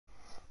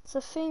It's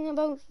a thing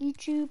about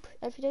YouTube.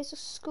 Every day's a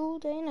school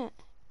day, ain't it?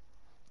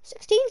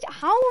 16.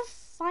 How have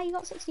I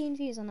got 16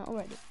 views on that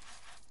already?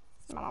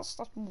 Man, that's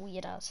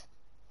weird as.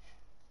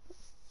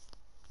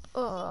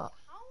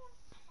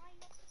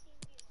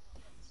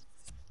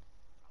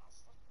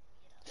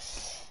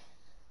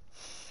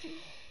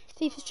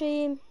 FIFA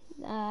stream.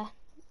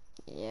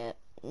 Yeah,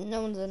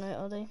 no one's in it,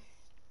 are they?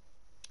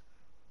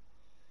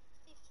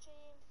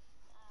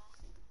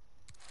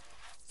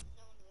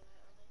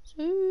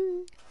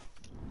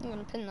 I'm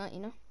gonna pin that,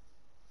 you know.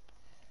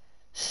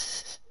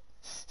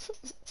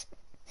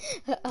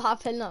 I'll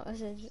pin that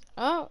message.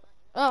 Oh,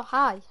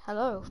 hi,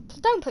 hello.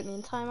 Don't put me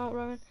in timeout,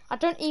 Rowan. I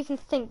don't even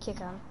think you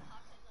can.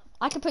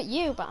 I can put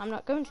you, but I'm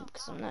not going to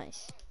because I'm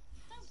nice.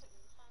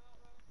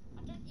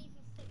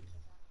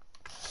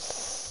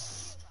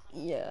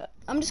 Yeah,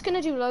 I'm just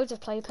gonna do loads of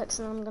play picks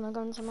and then I'm gonna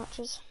go into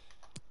matches.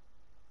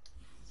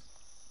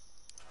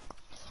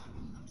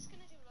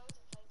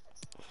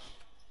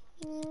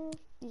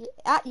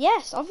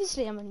 Yes,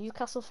 obviously I'm a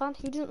Newcastle fan.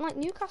 Who doesn't like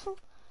Newcastle?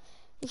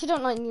 If you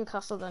don't like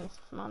Newcastle, then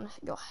man,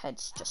 your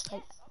head's just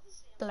like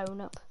blown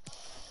up.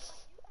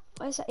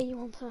 Where's that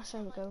 81 plus?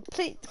 There we go.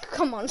 Please,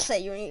 come on, say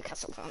you're a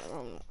Newcastle fan.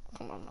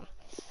 Come on, man.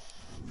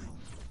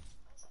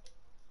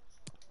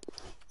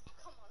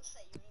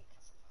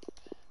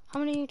 How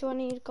many do I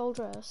need gold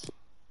rares?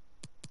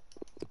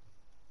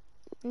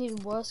 I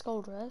need worse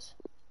gold rares.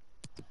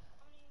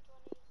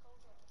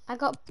 I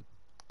got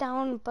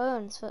Dan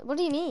Burns. What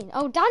do you mean?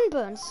 Oh, Dan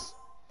Burns.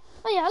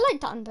 Oh yeah, I like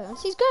Dan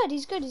Burns. He's good.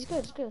 He's good.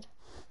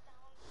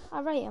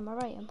 I rate him.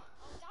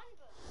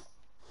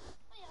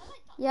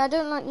 Yeah, I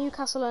don't like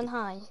Newcastle and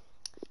hi.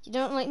 You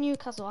don't like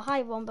Newcastle?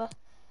 Hi, Womba.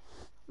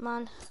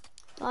 Man,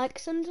 like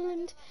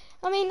Sunderland.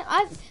 I mean,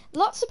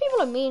 lots of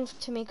people are mean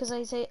to me because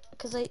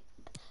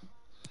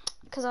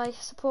I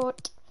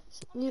support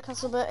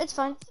Newcastle, but it's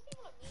fine.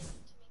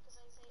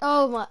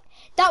 Oh my,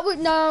 that would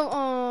no.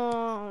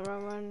 Oh,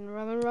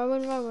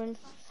 Rowan.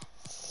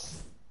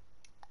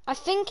 I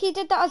think he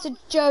did that as a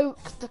joke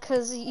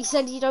because he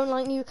said you don't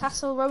like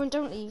Newcastle. Rowan,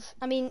 don't leave.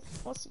 I mean,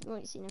 what's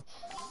he know?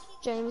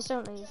 James,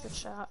 don't leave the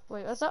chat.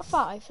 Wait, was that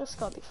 5? That's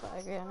gotta be 5,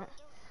 isn't it?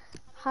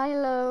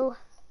 Hello.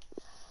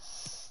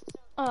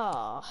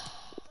 Oh.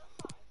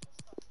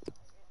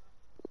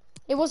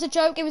 It was a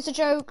joke.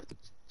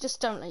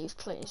 Just don't leave,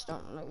 please.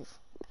 Don't leave.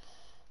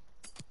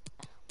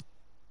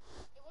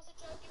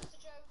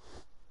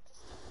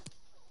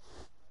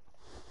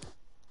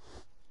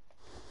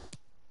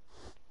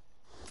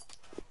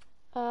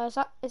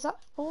 Is that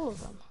all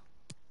of them?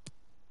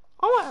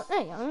 Oh,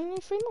 wait, hey, I only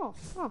need 3 more.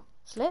 Oh,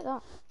 slit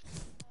that.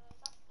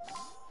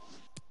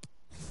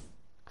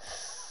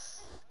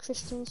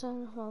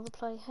 Christensen, rather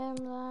play him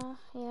there,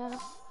 yeah.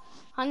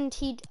 And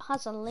he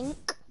has a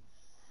link,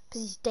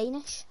 because he's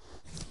Danish,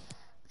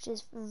 which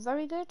is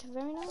very good,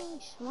 very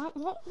nice. Why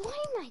am I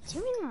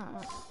doing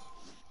that?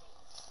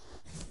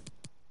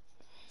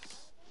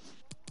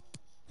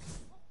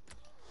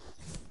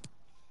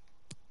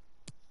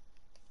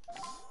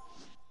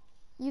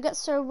 You get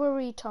so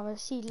worried,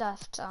 Thomas. He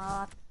left.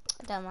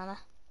 Don't matter.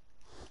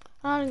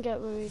 I don't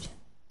get worried.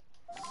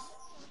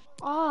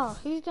 Oh,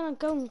 who's gonna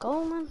go and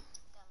goal, man?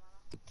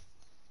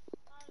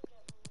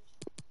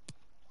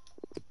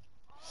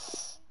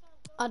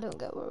 I don't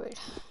get worried.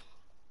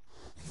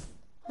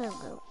 I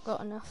don't got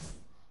enough.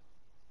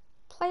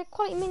 Player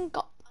quality min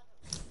got.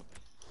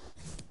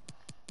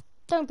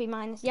 Don't be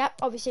minus. Yep,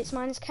 obviously it's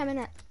minus coming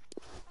in.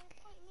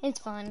 It's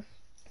fine.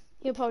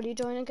 He'll probably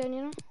join again,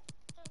 you know.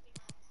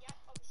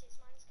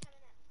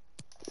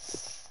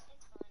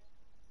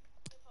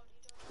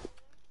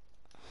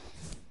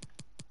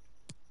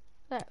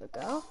 There we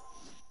go.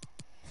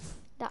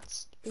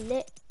 That's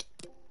lit.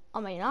 I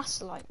mean,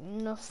 that's like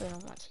nothing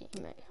on my team,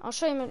 mate. I'll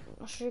show you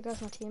guys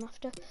my team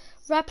after.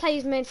 Red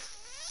plays mid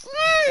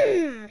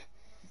 3.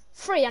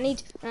 I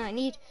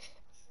need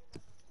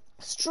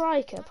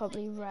striker,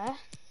 probably rare.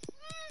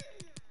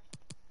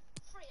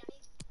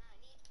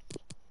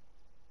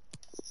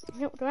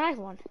 Do I have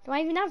one? Do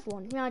I even have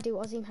one? Yeah, I do.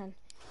 Ozzy Man.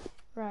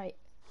 Right.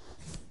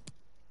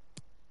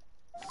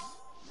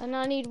 And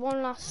I need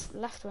one last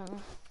left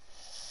winger.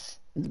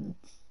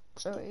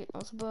 Sorry, that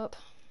was a burp.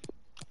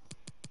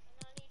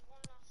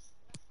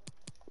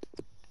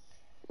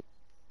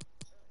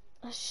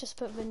 Let's just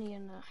put Vinny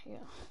in there,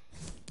 yeah.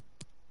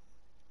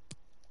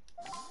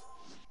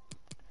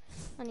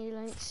 I need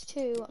links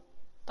to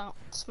that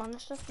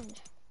Spanish stuff.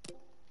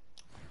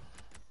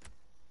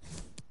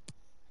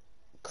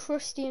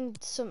 Krusty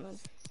and Summon.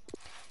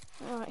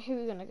 Alright, who are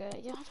we gonna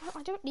get? Yeah,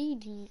 I don't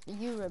need you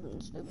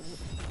ribbons.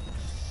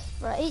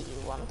 Right,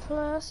 81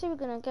 plus. Who are we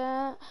gonna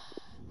get?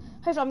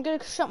 Hopefully, I'm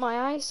gonna shut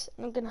my eyes.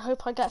 I'm gonna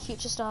hope I get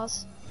future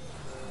stars.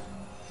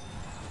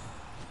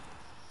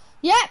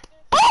 Yep.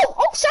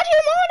 Oh, Sadio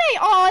Mane.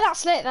 Oh,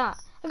 that's lit. That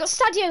I got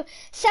Sadio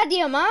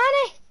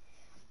Mane.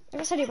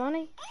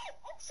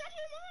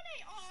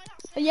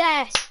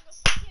 Yes.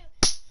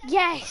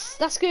 Yes,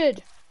 that's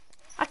good.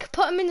 I could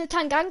put him in the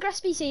Tanganga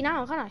SBC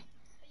now, can't I?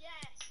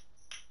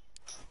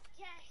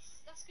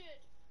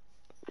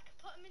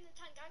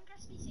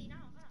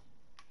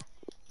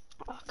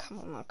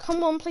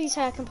 Come on, please,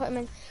 I can put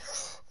him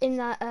in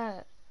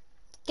that.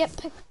 Get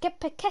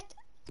Paqueta,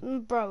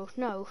 bro.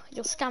 No,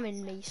 you're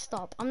scamming me.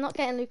 Stop. I'm not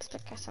getting Lucas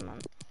Paqueta, man.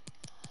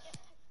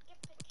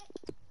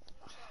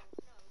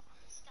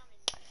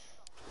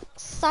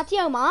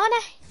 Sadio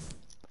Mane.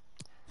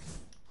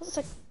 What's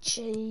a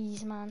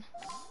jeez, man?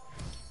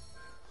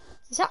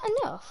 Is that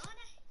enough?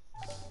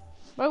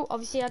 Bro,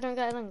 obviously I don't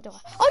get a link, do I?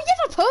 Oh, you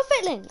have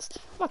perfect links.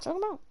 What am I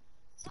talking about?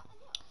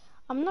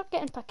 I'm not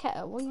getting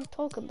Paqueta. What are you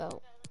talking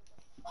about?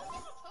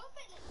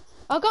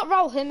 I got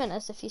Raul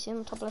Jimenez, if you see him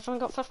on top left. I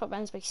got Fifa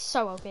Benz, but he's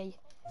so OP.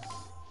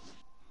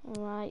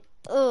 Right.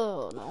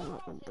 Oh, no, I'm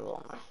not going to do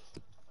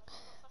it.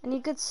 Any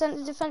good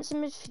centre defensive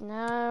midfield?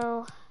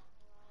 No.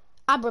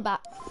 Abrabat.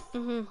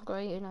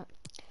 Great, you know.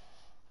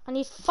 I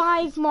need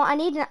 5 more. I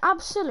need an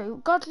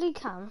absolute godly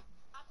cam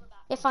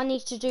if I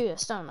need to do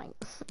this, don't I?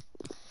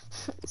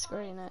 It's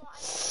great, you know.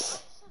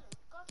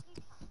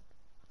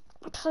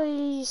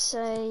 Please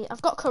say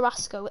I've got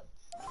Carrasco.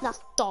 That's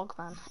dog,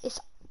 man. It's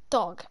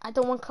dog. I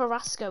don't want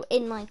Carrasco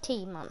in my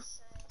team, man.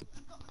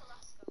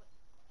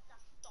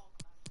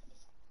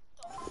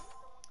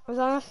 Was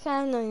that enough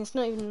cam? No, it's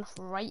not even enough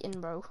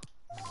rating, bro.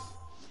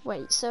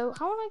 Wait, so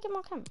how will I get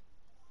my cam?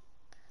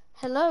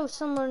 Hello,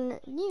 someone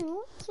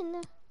new.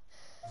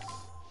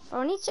 Oh,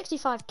 I need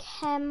 65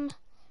 chem.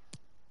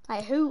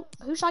 Hey, who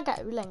should I get?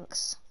 Who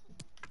links?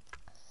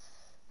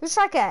 Who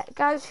should I get,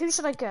 guys? Who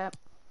should I get?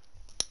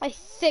 I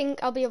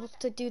think I'll be able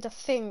to do the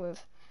thing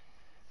with.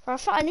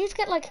 I need to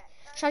get like.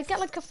 Should I get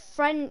like a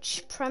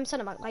French prem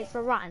centre back like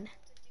Varane?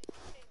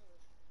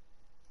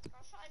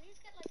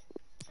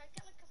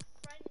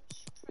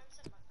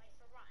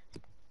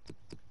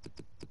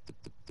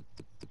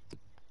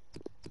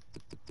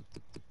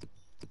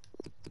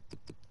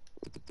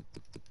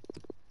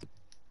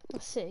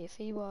 Let's see if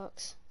he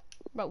works.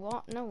 But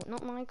what? No,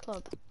 not my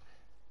club.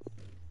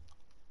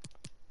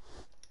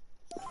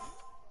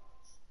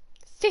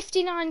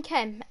 59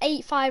 chem,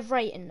 85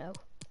 rating though.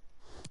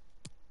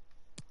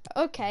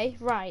 Okay,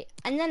 right.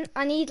 And then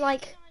I need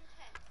like,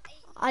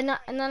 and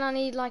then I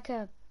need like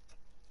a.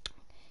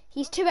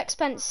 He's too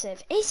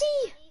expensive. Is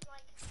he?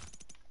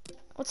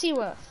 What's he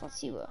worth? What's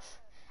he worth?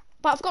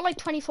 But I've got like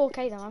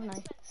 24k though, haven't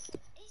I?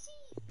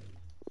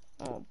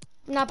 Oh,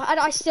 no, but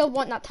I still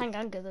want that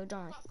Tanganga though,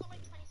 don't I?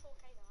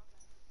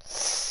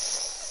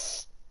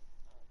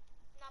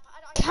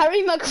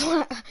 Harry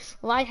Maguire.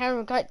 Why Harry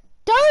Maguire?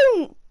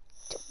 Don't!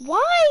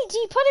 Why do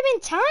you put him in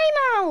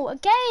timeout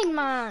again,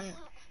 man?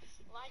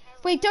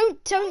 Wait,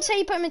 don't say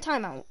you put him in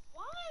timeout.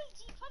 Why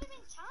do you put him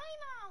in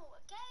timeout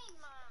again,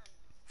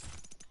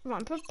 man?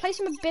 Right, I'm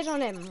placing a bid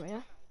on him,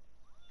 yeah?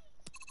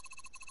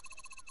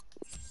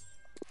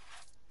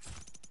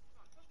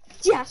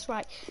 Yes,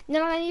 right.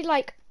 Then I need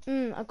like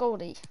a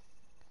goalie.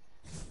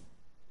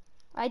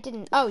 I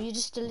didn't. Oh, you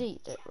just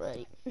deleted it,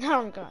 right?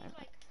 Now I'm going.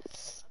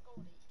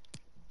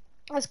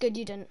 That's good,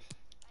 you didn't.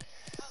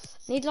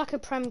 Need like a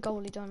prem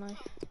goalie, don't I?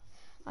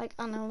 Like,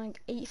 I don't know, like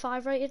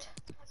 85 rated.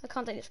 I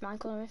can't take this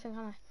Michael or anything,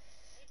 can I?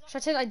 Should I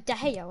take like De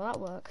Gea? Will that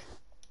work?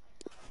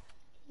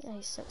 Yeah,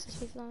 he sucks as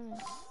FIFA, don't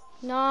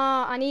he? No,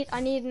 I need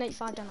an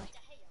 85, don't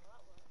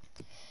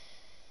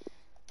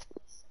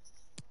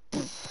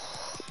I?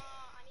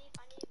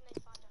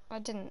 I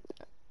didn't.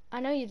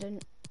 I know you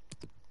didn't.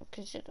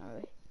 Because you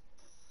know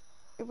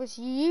it was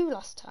you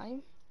last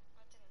time.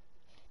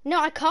 No,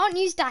 I can't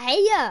use De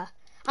Gea.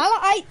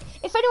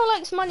 If anyone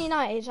likes Man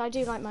United, I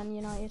do like Man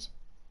United.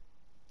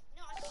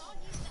 No, I can't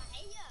use De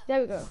Gea.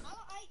 There we go.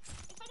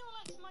 If anyone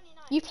likes Man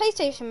United. You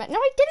PlayStation No,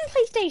 I didn't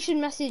PlayStation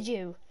message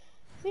you.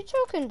 What are you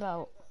talking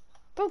about?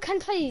 Bro, can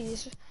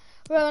please?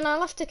 Bro, and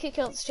I'll have to kick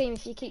you out the stream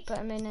if you keep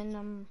putting him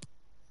in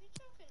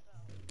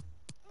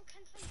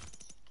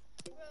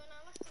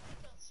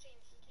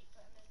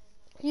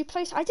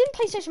I didn't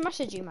PlayStation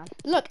message you, man.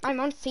 Look, I'm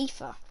on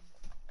FIFA.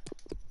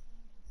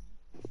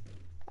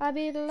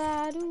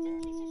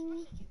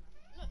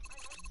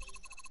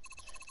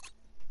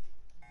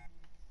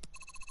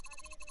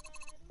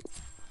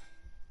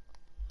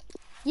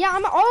 Yeah,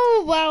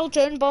 well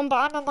done, Bomber.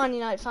 I'm a Man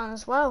United fan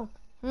as well.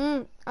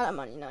 I like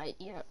Man United,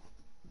 yeah.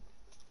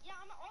 Yeah,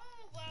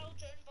 well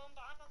done,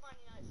 Bomber. I'm a Man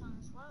United fan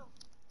as well.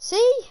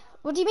 See?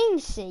 What do you mean,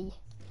 see?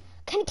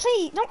 Can you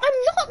please? No,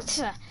 I'm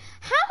not.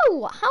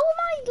 How? How am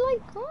I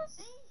like what?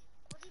 See?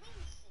 What do you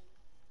mean, see?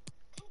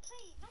 Can you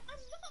please? No,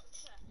 I'm not.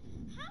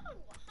 How?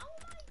 How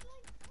am I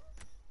like what?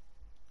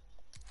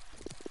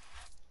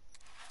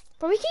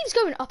 Bro, he keeps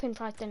going up in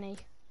price, doesn't he?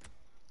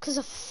 Because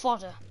of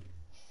fodder.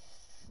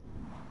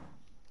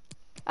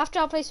 After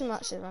I play some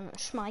matches, I'm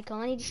Schmeichel.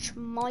 I need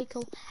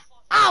Schmeichel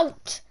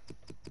out.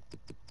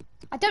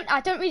 I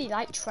don't really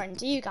like Trent.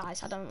 Do you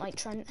guys? I don't like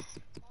Trent.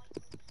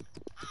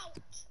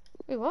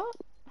 Wait, what?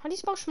 How do you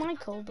spell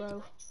Schmeichel,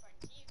 bro?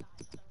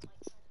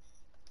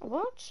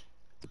 What?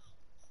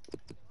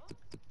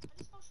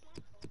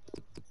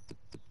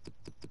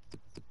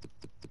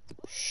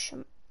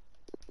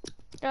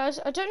 Guys,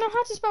 I don't know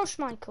how to spell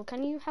Schmeichel.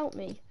 Can you help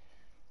me?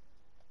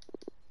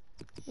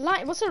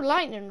 What's a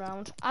lightning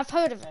round? I've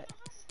heard of it.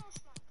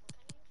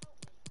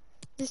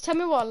 Just tell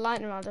me what a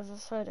lightning round is.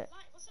 I've heard it.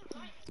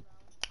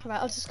 Right,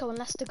 I'll just go on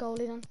Leicester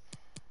goalie then.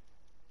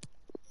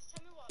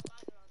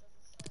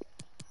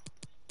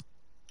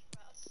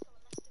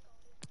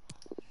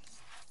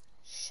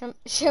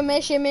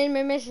 Shimmy,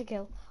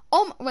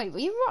 oh, wait, were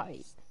you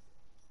right?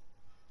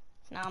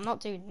 No, I'm not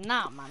doing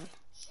that, man.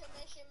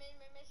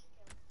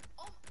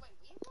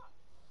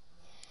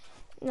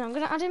 No, I'm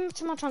gonna add him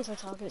to my transfer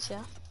targets,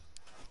 yeah.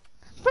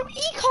 Bro,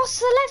 he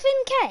costs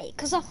 11k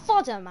because of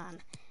fodder, man.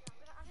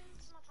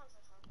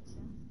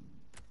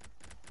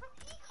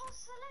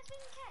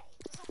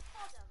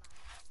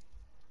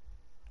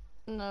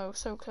 No,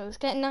 so close.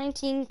 Get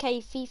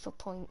 19k FIFA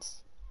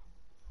points.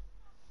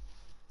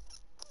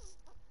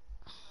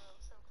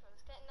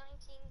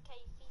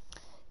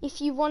 If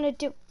you want to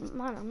do,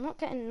 man, I'm not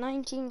getting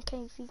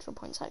 19k FIFA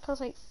points. That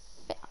costs like,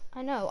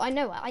 I know.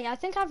 I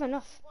think I have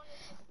enough,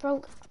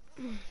 bro.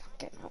 I'm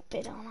getting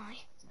outbid, aren't I?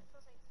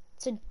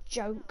 It's a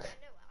joke.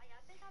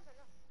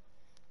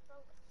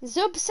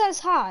 Zub says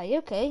hi.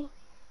 Okay.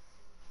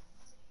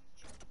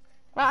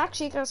 Well,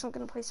 actually, guys, I'm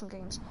gonna play some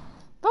games.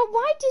 But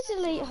why did you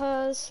delete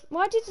hers?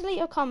 Why did you delete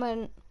your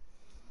comment?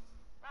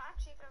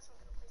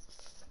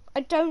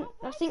 I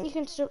think you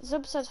can.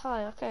 Zub says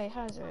hi. Okay,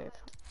 hi Zub.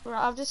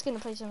 Right, I'm just gonna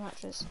play some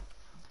matches.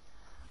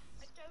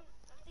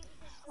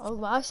 Oh,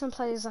 buy some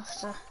players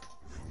after.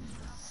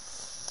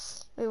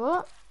 Wait,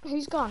 what?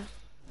 Who's gone?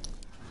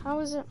 How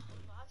is it?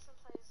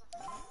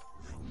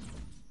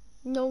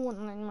 No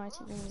one in my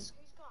team is.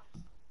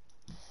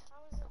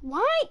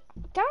 Why?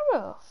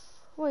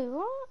 Gareth? Wait,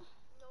 what?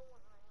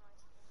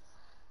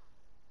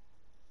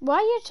 Why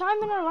are you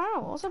timing her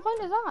out? What's the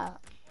point of that?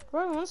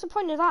 Bro, what's the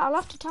point of that? I'll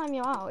have to time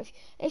you out.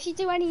 If you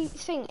do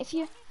anything, if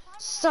you...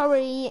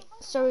 Sorry,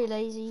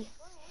 lazy.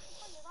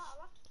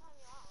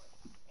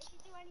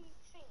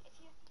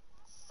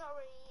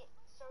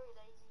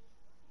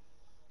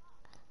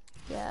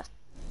 Yeah.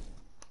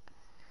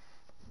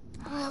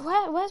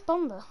 Where's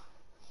Bomber?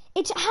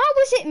 How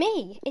was it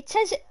me? It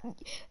says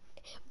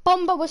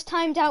Bomber was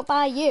timed out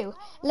by you.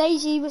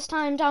 Lazy was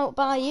timed out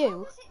by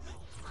you.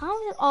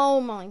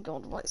 Oh my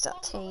god, what is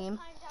that team?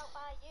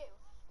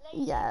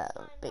 Yeah,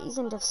 but he's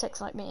in Div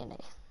 6 like me, isn't he?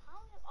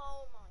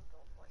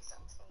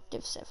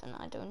 Div 7,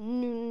 I do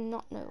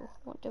not know.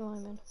 What do I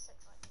mean?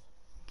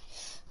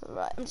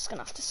 Right, I'm just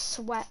gonna have to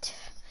sweat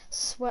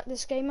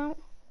this game out.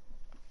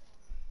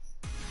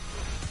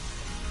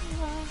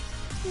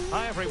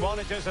 Hi everyone,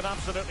 it is an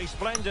absolutely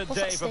splendid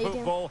day for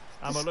football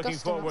and we're looking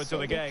forward to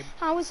the game.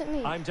 How is it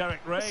me? I'm Derek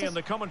Ray in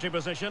the commentary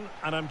position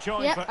and I'm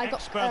joined for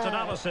expert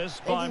analysis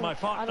by my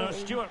partner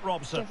Stuart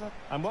Robson.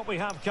 And what we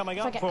have coming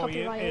up for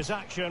you is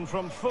action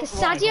from foot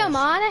Sadio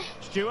Mane.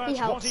 Stuart,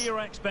 what are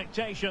your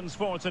expectations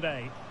for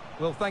today?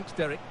 Well, thanks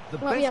Derek. The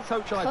best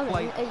coach I've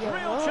played.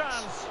 Real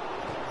chance.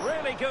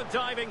 Really good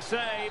diving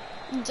save.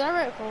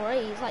 Derek Ray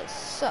is like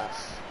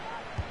sus.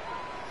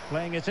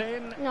 Playing it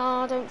in.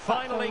 No, don't.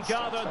 Finally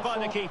gathered by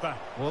the keeper.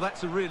 Well,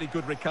 that's a really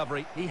good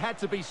recovery. He had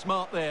to be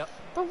smart there.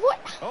 But what?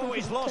 Oh,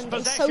 he's lost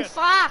possession. So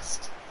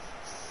fast.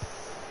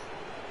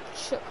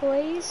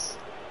 Shookways.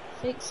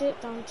 Fakes it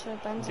down to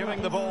Benzema.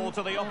 Giving the ball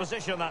to the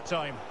opposition that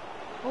time.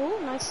 Oh,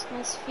 nice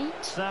feet.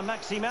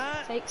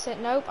 Saint-Maximin. Fakes it.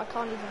 Nope, I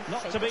can't even.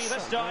 Not to be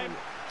this time.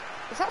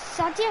 Is that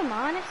Sadio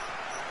Mane?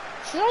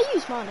 Should I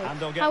use Mane? And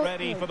they'll get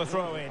ready for the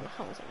throw-in.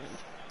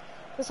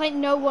 There's like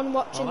no one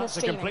watching the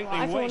stream.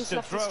 Everyone's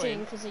left the stream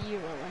because of you,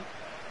 Rowan.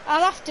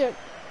 I'll have to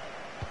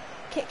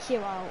kick you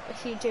out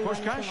if you do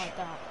anything like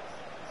that.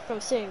 Bro,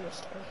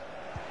 seriously.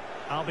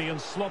 Albion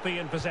sloppy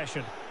in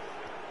possession.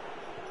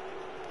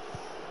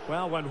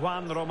 Well, when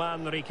Juan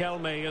Roman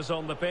Riquelme is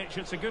on the pitch,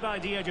 it's a good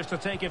idea just to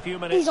take a few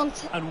minutes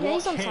and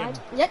watch him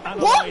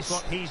analyse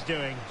what he's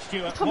doing.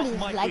 Stuart, what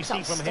might we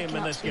see from him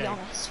in this game?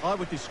 I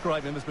would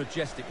describe him as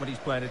majestic when he's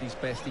playing at his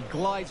best. He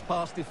glides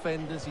past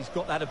defenders. He's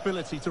got that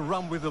ability to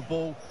run with the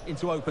ball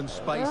into open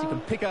space. He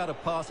can pick out a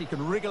pass. He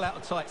can wriggle out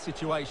of tight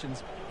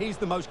situations. He's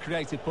the most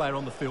creative player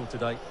on the field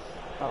today.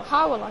 Well,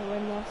 how will I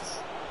win this?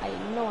 I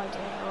have no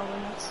idea how I'll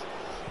win this.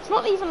 It's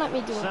not even let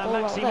me do a ball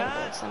out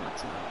there.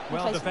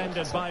 Well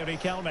defended by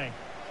Riquelme.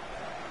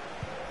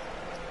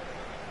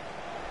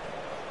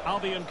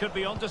 Albion could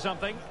be onto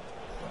something.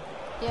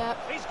 Yeah.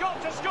 He's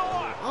got to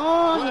score.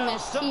 Oh, he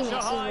missed. Such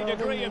a high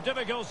degree of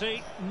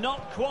difficulty,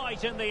 not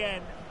quite in the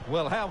end.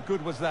 Well, how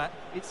good was that?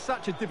 It's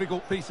such a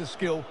difficult piece of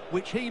skill,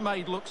 which he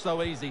made look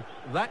so easy.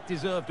 That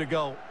deserved a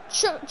goal.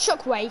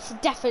 Chuck Waits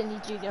definitely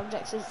do the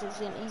objectives. He's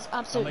absolutely amazing.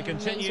 And they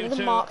continue the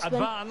to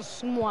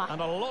advance. Mwah. And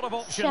a lot of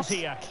options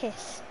here.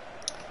 Kiss.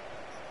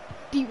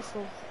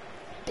 Beautiful.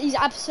 He's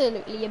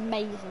absolutely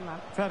amazing, man.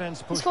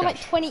 He scored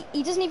like 20.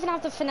 He doesn't even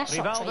have the finesse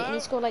shot trait, and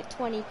he scored like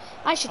 20.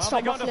 I should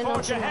stop waffling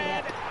on to him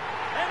yet.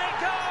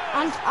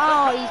 And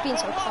oh, he's been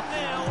so cocky.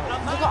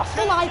 I've got a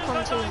full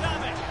icon too.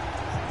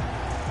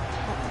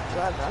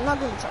 I'm not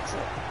going to touch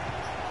it.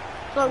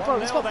 Bro,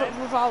 he's got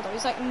Rivaldo.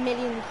 He's like a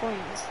million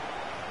coins.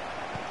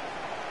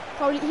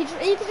 Probably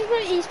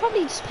he's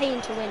probably just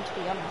paying to win, to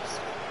be honest.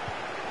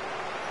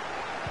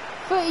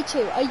 32.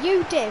 Are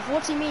you Div?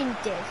 What do you mean,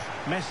 Div?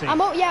 Messi.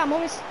 I'm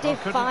always day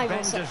 5 or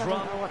bend 6. his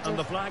run, and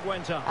the flag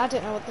went up. I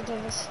don't know what the deal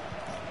is.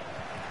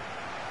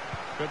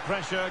 Good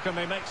pressure. Can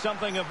they make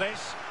something of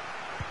this?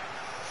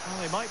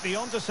 Well, they might be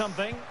onto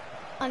something.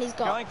 And he's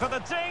got... Going for the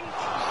ding.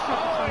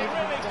 Oh, he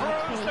really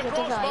cruised the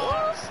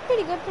crossbar.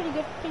 Pretty good, pretty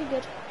good, pretty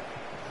good.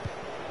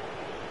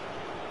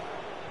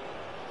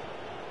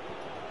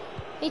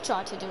 He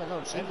tried to do a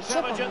little cheeky chip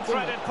on Intelligent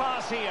threaded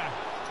pass here.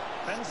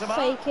 Benzema.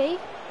 Fakey.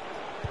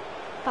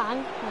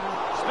 Bang. No.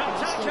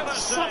 Spectacular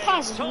Shot power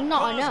is just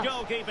not enough.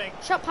 Goalkeeping.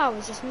 Shot power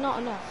is just not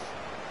enough.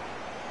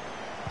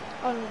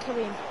 On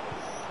Kareem.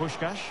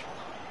 Pushkash.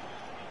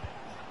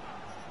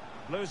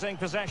 Losing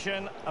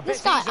possession a this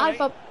bit guy, easily. I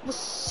thought, was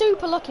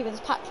super lucky with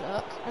his pack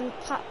look and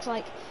packed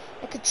like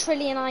a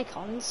quadrillion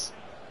icons.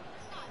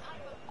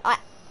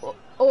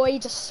 Or he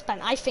just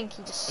spent. I think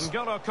he just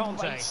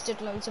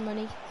wasted loads of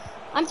money.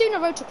 I'm doing a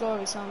road to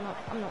glory, so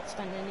I'm not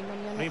spending any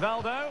money on it.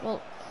 Rivaldo.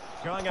 Well,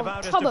 going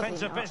about his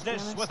defensive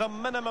business with a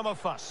minimum of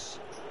fuss.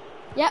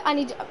 Yeah, I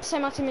need.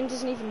 Saint-Maximin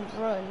doesn't even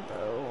run,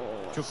 bro.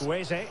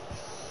 Chukwueze.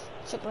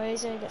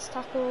 Chukwueze gets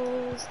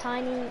tackles.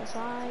 Tiny, that's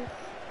why.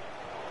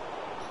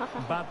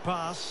 Bad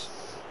pass.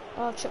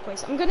 Oh,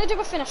 Chukwueze. I'm gonna do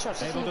a finish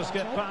shot. Able to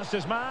skip past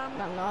his man.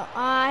 No, I'm not.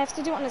 I have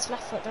to do it on his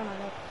left foot, don't I?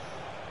 Though?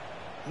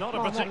 Not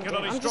a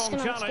particularly strong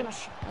challenge.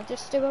 I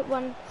just do it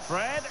one.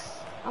 Fred.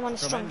 I'm on a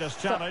strong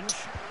Tremendous challenge.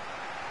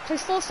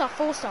 Plays 4-star,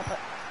 but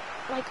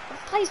like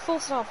plays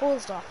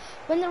 4-star.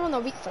 When they're on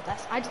their weak foot,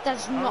 that's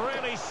not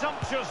a really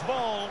sumptuous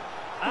ball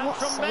and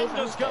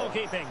tremendous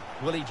goalkeeping.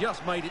 Well, he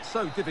just made it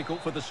so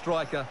difficult for the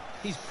striker.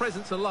 His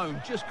presence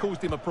alone just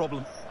caused him a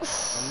problem.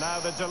 And now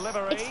the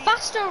delivery. It's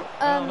faster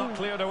not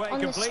cleared away on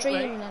completely. The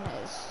stream than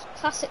it is.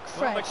 Classic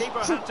Fred. Well, the keeper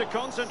had to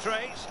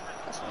concentrate.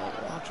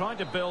 Trying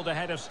to build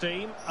ahead of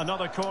steam.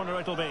 Another corner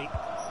it'll be.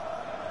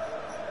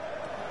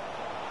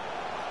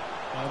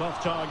 And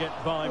off target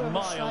by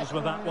miles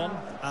with that one,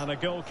 and a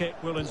goal kick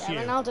will ensue.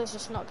 Yeah, Ronaldo's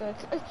just not good.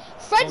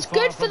 Fred's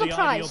good for the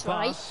price,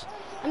 right?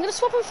 I'm going to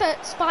swap him for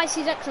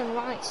spicy Declan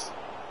Rice.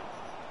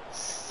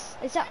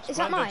 Is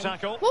that mine?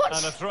 Tackle what?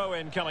 And a throw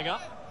in coming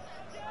up.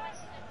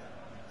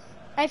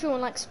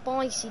 Everyone likes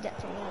spicy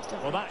Declan Rice,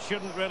 don't well, that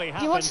shouldn't really happen.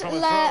 Do you watch from a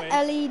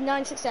throw-in.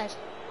 LE96Z? Z.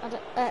 I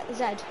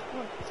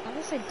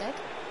don't say dead.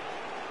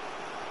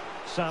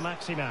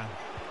 Saint-Maximin.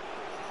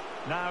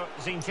 Now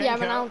Zinchenko. Yeah,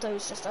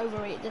 Ronaldo's just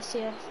overrated this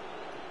year,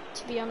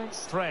 to be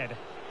honest. Fred.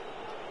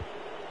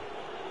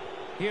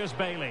 Here's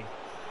Bailey.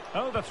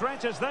 Oh, the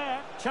threat is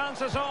there.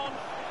 Chances on.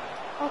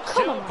 Oh, come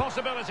Still on.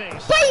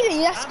 Possibilities.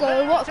 Bailey, let's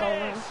go. What a goal,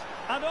 man.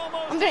 And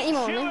almost I'm going to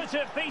email him.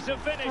 Piece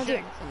of I'll do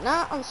finishing.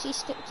 that, and she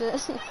skipped it.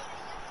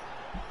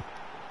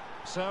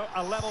 So,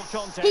 a level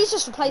contest. He's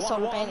just replaced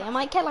Oliver Bailey. I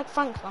might get like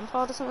Frank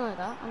Lampard or something like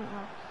that. I don't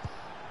know.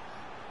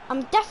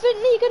 I'm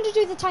definitely going to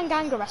do the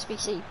Tanganga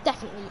SBC.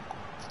 Definitely.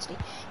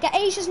 Get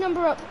Asia's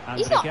number up. And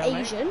he's not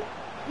Asian.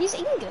 He's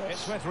English.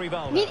 It's with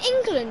Rivaldo. I mean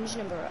England's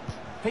number up.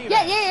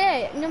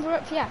 Yeah. Number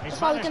up, yeah. That's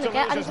what we're going to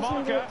get. I need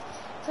number up.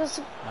 That's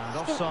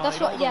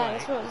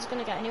what he's going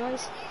to get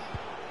anyways.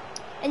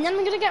 And then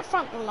we're going to get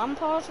Frank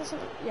Lampard or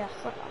something. Yeah,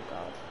 Frank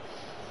Lampard.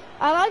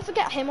 I'll either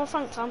get him or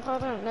Frank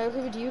Lampard. I don't know.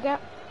 Who would you get?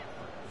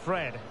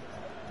 Fred.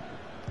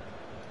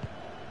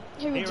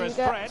 Who would you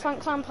get? Fred.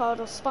 Frank Lampard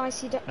or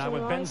Spicy Declan Rice? Now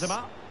with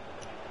Benzema.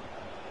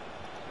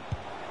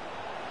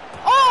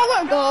 Oh,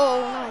 what a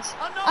goal! Nice.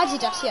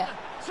 Adidas, yeah.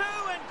 Two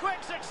in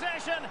quick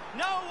succession.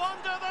 No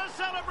wonder they're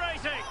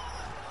celebrating.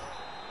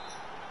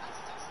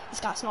 This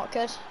guy's not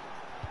good.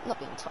 Not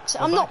being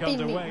toxic. I'm not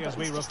being mean. As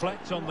we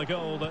reflect on the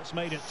goal that's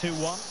made it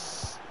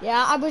 2-1.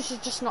 Yeah, I was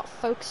just not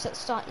focused at the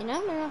start, you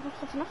know.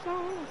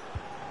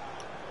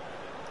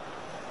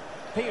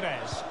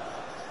 Pires.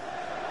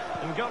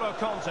 N'Golo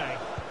Conte.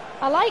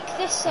 I like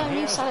this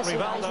new Salah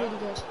guy. He's really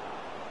good.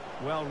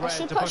 Well read I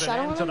should to put a put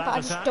shadow an end on to him, that but I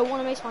just attack. don't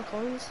want to waste my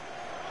coins.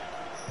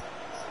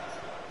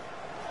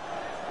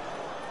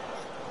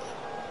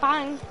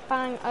 Bang,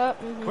 bang,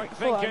 Quick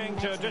thinking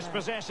to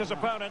dispossess his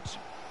opponent.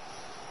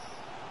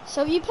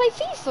 So you play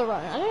FIFA,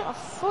 right? I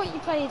thought you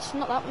played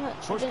not that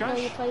much. I didn't know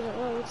you played it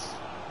loads.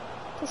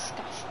 Push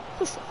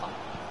it on.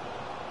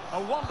 A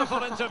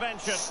wonderful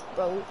intervention.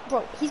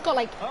 Bro, he's got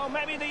like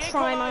maybe the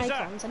prime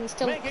icons and he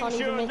still can't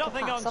even make a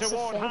pass. That's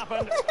untoward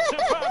happened.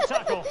 Superb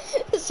tackle.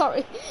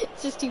 Sorry,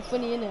 it's just too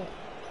funny, isn't it?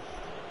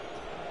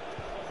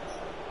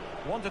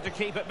 Wanted to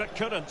keep it but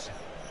couldn't.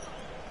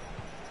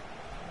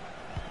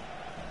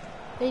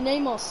 They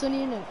name more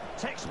Sonny, innit?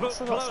 Textbook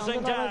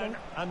closing down,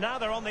 and now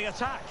they're on the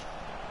attack.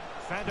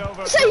 Fed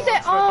over. Save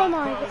it! Oh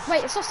my god.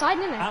 Wait, it's offside,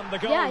 isn't it? And the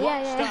goal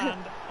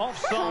stand.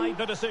 Offside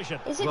the decision.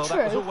 Is it well, true?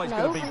 That was always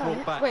going to be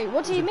brought back. Wait,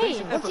 what do you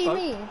mean? What do you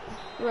mean?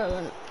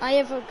 Rowan, I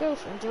have a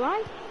girlfriend, do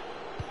I?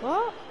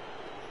 What?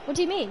 What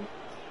do you mean?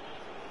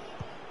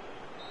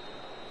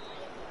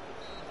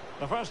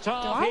 The first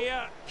half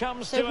here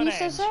comes to an end.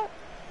 Says that?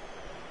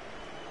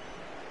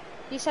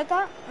 You said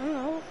that? I don't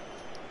know.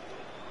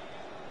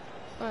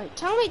 Right,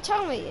 tell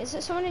me, is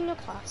it someone in your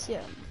class?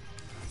 Yeah.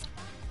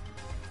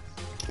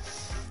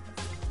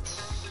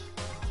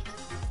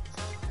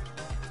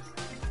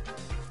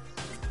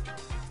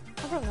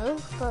 don't know,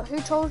 but who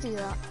told you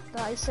that?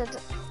 That I said,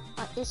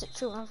 is it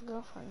true I have a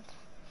girlfriend?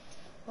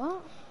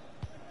 What?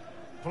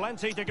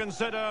 Plenty to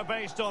consider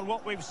based on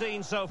what we've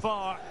seen so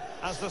far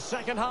as the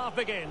second half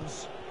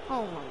begins.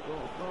 Oh my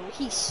god, bro,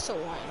 he's so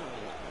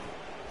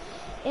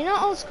angry. In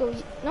our old school,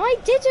 no, I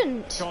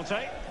didn't.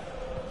 Conte.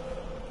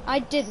 I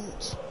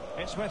didn't.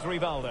 It's with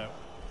Rivaldo.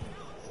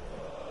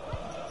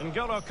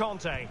 N'Golo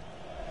Conte.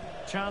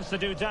 Chance to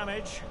do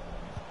damage.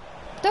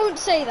 Don't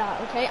say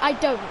that, okay? I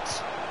don't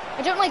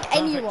like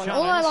anyone.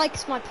 All I challenge. like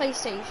is my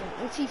PlayStation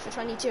and FIFA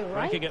 22,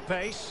 right? Breaking at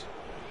pace.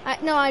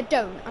 No, I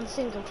don't. I'm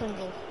single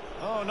Pringle.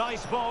 Oh,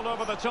 nice ball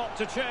over the top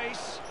to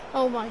chase.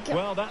 Oh my god.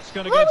 Well, that's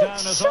going to go down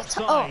as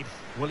offside.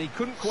 Well, he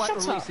couldn't quite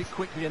release it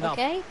quickly enough,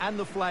 and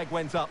the flag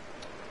went up.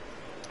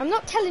 I'm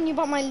not telling you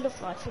about my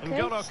love life, okay?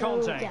 N'Golo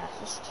Conte. So, yeah,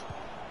 there's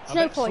A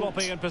no bit point.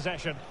 sloppy in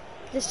possession.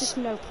 There's just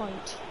no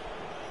point.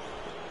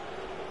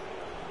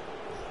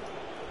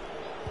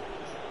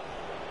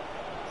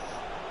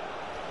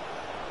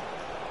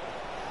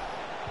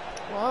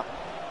 What?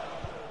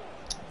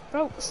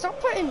 Bro, stop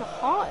putting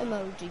heart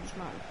emojis,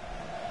 man.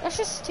 That's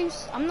just too...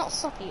 I'm not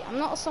soppy. I'm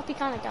not a soppy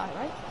kind of guy,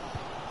 right?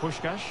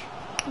 Pushkash.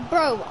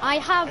 Bro, I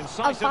have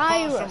Incisive a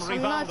pass virus. from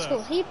I'm not at Rivaldo.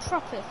 school. He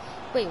proper...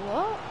 Wait,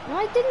 what? No,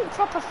 I didn't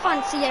proper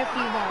fancy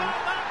everyone.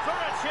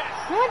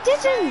 No, I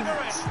didn't.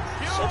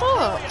 Shut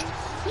up.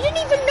 You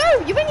didn't even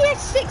know. You're in year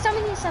 6, I'm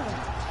in year 7.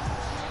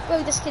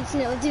 Bro, this kid's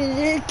nearly doing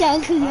And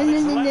it's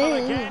level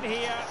again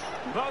here.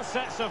 Both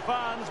sets of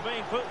fans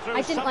being put through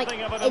I didn't like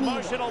something of an anyone.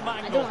 emotional I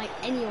mangle. don't like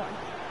anyone.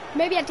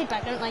 Maybe I did,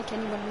 but I don't like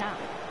anyone now.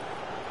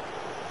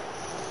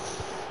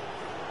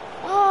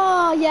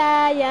 Oh,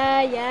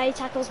 yeah, he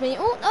tackles me.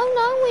 Oh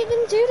no, we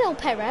didn't do Del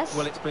Perez.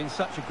 Well, it's been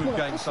such a good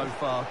game so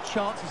far.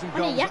 Chances and I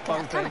mean, goals at Yaka,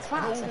 both kinda ends,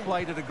 class, and isn't all it?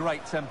 played at a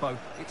great tempo.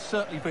 It's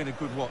certainly been a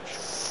good watch.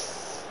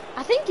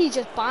 I think he's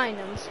just buying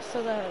them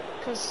for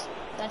because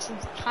that's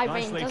high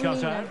range. Nicely Doesn't cut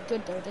mean they're out.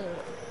 good though, do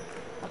it?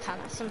 Or can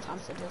I?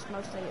 Sometimes it does,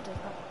 mostly it does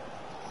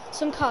that.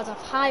 Some cards have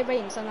high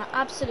range and they're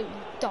absolutely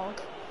dog.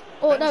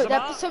 Or no,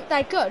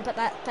 they're good, but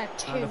they're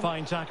And a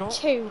fine tackle.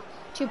 too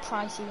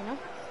pricey, you know?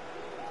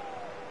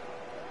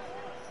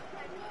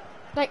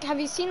 Like, have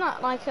you seen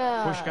that, like,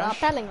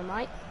 Bellingham,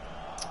 right?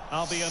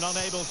 Albion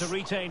unable to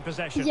retain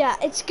possession. Yeah,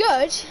 it's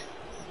good,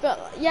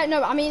 but, yeah,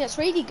 no, I mean, it's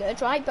really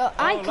good, right? But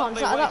icons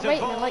lovely that are that weighted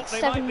rating ball. are like They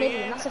 7 might be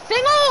million. in. That's a thing.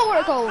 Oh,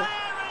 what a goal! There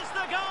is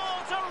the goal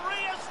to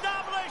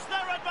re-establish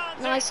their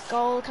advantage. Nice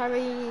goal,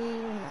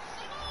 Karim.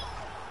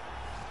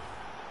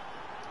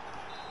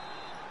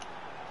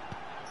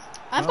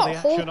 I've got the a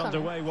Hawk action on.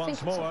 underway I once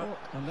think it's a more. Hawk.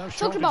 And no Talking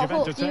shortage about of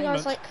Hawk, do you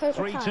guys entertainment. like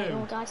Cobra Kai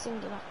 3-2. or guys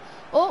singular?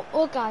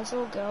 Or guys,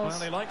 or girls. Well,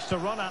 he likes to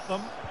run at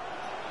them,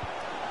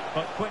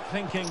 but quick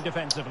thinking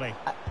defensively.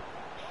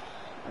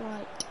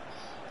 Right.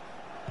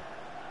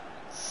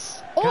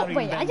 Oh, Karim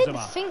wait, I didn't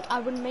Benzema. think I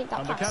would make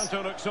that And the pass.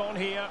 counter looks on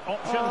here.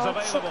 Options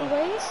Triple available.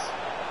 ways.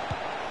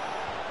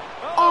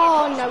 Oh,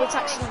 Oh, the no, it's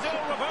crossbar actually... is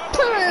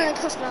still reverberating.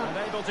 Crossbar. And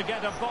able to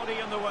get a body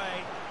in the way.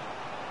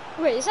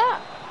 Wait, is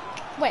that...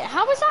 Wait,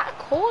 how was that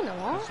a corner,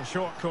 It's what? a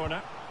short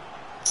corner.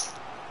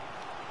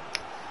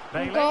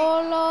 Bailey.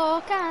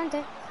 N'Golo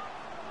Kante.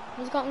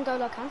 He's got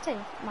N'Golo Kante,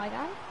 my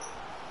guy.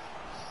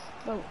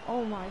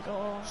 Oh my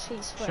gosh,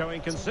 he's...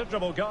 Showing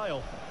considerable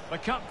guile. The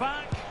cut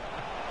back.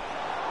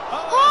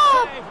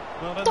 Oh, Save.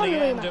 Well, in Donnarumma.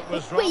 the end, it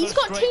was Wait, rather he's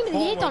got team of the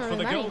year, straightforward for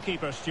the Donnarumma, ain't he?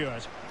 goalkeeper,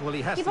 Stuart. Well,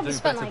 he has He to probably do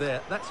spent, better like,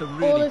 there. That's a all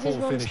really of his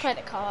poor mum's finish.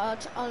 credit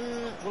card on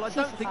Well, I FIFA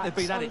don't think they've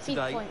been at on it FIFA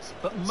today, points.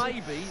 but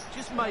maybe,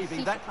 just maybe,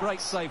 FIFA that great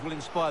packs. save will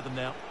inspire them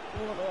now.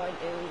 What do I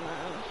do,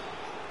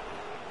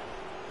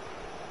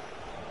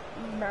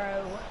 man?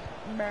 Bro.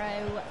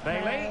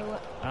 Bailey.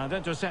 And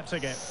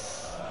intercepting it.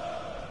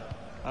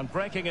 And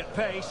breaking at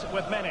pace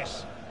with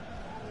menace.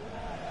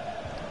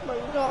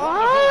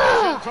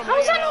 Ah, From how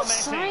is that Lionel not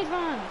Messi. side,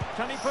 man?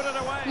 Can he put it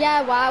away?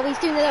 Yeah, wow, he's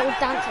doing a little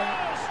dance.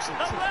 The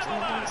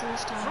leveller.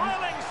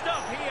 Thrilling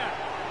stuff here.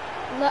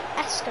 The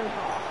Escobar.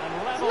 And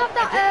Isn't level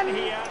that again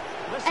here.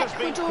 This has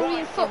been Ecuadorian quite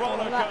the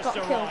footballer that got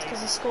rollercoaster killed ride.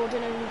 because he scored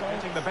an own goal?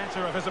 Getting the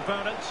better of his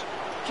opponents.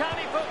 Can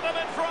he put them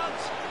in front?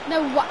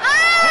 No, what? It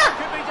Ah!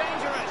 could be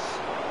dangerous.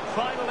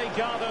 Finally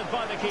gathered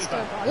by the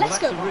keeper. Escobar. Well, Let's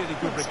that's go. a really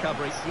good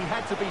recovery. He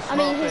had to be I smart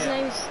mean, his there.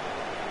 name's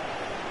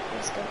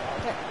Escobar,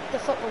 but the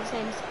footballer's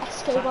name is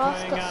Escobar.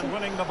 Tackling and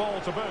winning the ball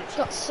to boot.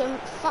 Got some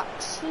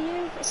facts for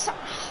you.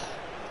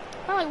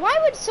 I'm like, why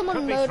would someone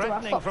Could be murder a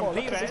threatening from footballer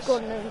because he's Pires.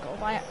 scored an own goal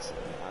by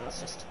accident? Man,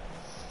 that's just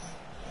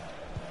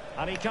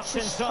And he cuts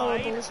it's just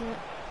horrible, inside. isn't it?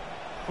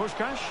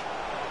 Pushkash.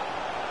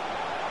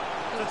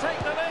 To take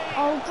the lead.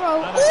 Oh,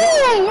 bro. And a goal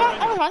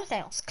Ooh, for oh,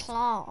 that was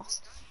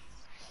class.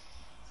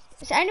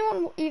 Is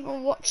anyone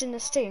even watching the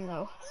stream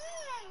though?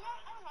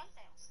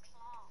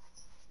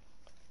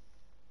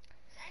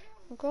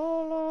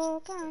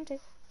 N'Golo Kante.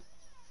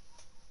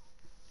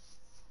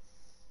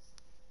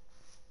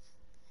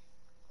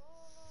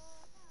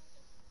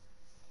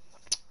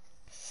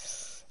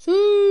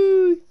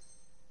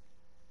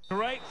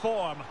 Great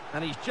form.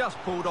 And he's just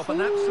pulled off an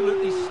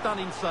absolutely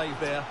stunning save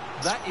there.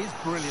 That is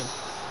brilliant.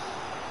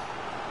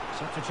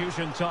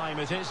 Substitution time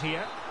it is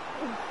here.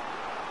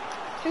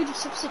 Who did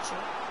substitute?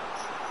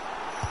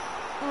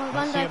 Oh,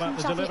 Let's see about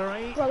the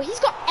delivery. Bro, he's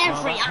got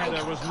every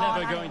icon was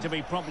never going to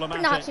be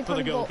problematic but actually for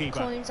the goalkeeper.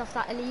 Coins off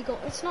that illegal.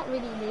 It's not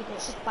really illegal.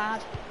 It's just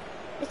bad.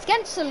 It's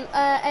against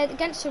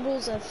the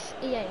rules of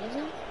EA,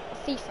 isn't it? Or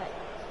FIFA.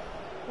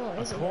 Well,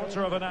 A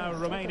quarter of an hour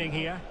remaining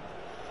here.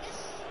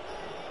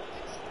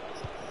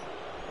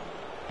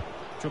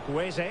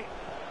 Chukwueze.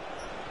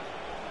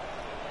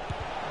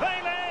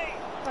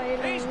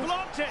 Bailey! He's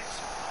blocked it!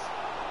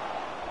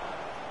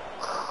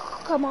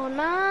 Come on,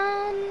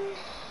 man!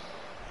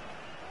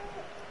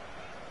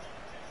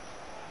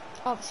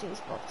 Obviously he's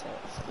blocked it.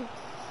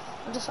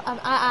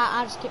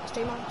 I just keep the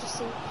stream on just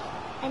see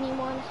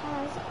anyone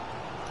has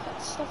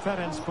put stuff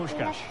Ferenc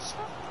Puskás.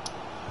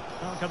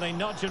 How can they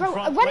nudge in Bro,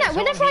 front?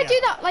 whenever I do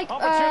that, like the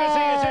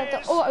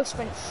auto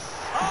sprint,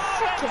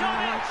 freaking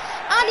man.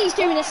 And he's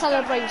doing a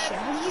celebration.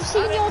 Have you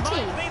seen your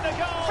team?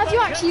 Have you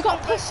actually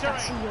got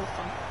Puskás in your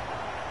team?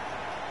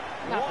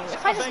 No,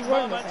 if I just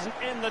run with him,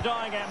 in the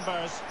dying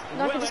embers,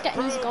 I can just get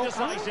an easy goal.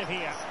 Decisive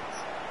here.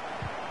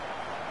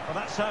 Well,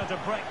 that's how to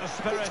break the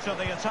spirit of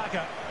the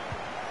attacker.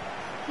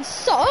 He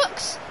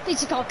sucks. He's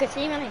just got a good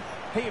team, hasn't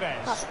he?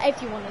 Pires. That's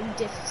everyone in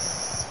Div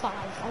 5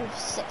 or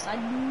 6. I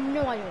had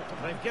no idea what to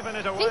do. They've given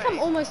it away. I think I'm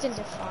almost in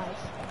Div 5.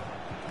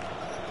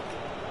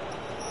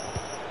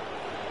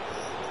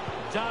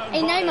 Down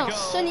hey, Neymar,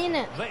 sunny,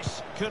 innit?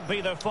 This could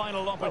be the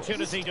final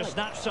opportunity to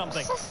snatch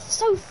something.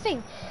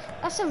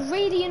 That's a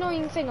really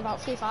annoying thing about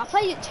FIFA. I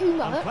play it too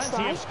much, and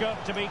plenty of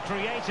scope to be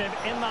creative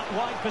in that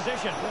wide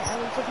position. Yeah,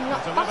 we're just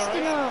not fast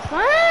enough,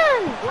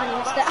 man!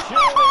 Well,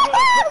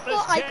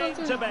 I thought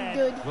was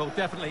good. Well,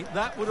 definitely,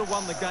 that would have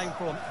won the game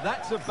for him.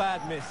 That's a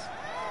bad miss.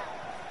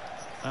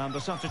 And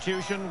the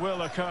substitution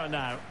will occur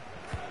now.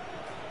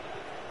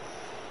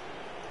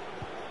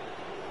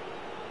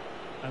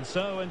 And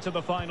so into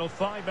the final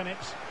 5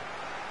 minutes.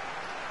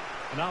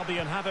 And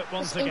Albion have it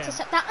once again.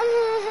 Intercept that.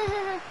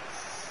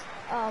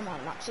 Oh man,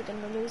 I'm actually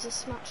going to lose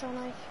this match, aren't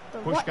I?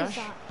 But what is that?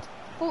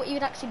 I thought he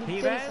would actually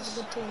be good if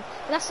a good team.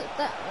 But that's it.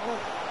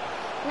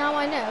 Now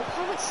I know.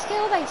 Oh, it's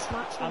skill-based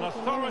match. An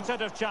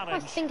authoritative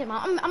challenge. I'm thinking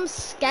about. I'm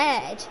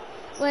scared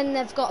when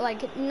they've got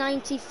like a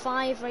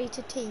 95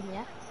 rated team.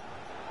 Yeah.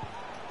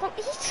 But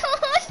he's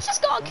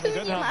just got a He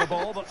did have the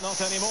ball, but not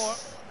anymore.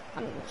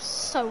 I'm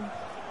so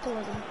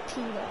bloody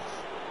peed off.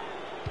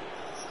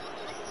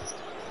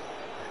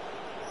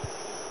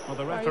 Well,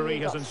 the referee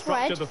has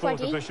instructed the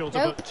fourth official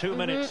to put 2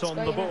 minutes on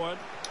the board.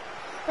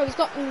 So he's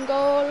got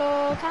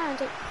N'Golo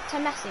Kante to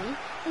Messi.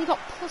 He's got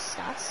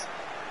Puskás.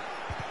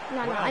 No,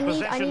 I need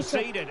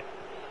to.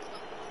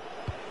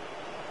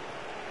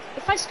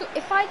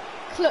 If I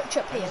clutch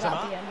up here,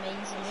 that'd be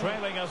amazing.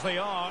 Trailing as they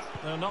are,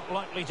 they're not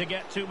likely to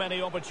get too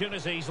many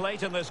opportunities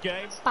late in this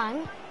game.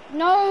 Bang!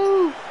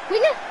 No!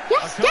 Winner!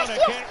 Yes! A corner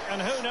kick,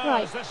 and who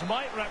knows? This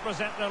might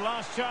represent their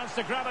last chance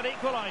to grab an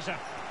equaliser.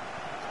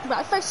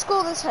 Right, if I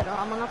score this header,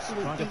 I'm an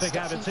absolute trying to pick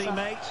out a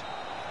teammate.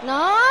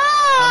 No!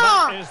 And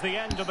that is the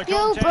end of the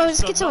contest. Bro,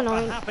 it's so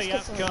annoying. Happy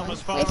outcome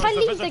as far as if I the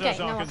leave the visitors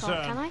game, are no, concerned.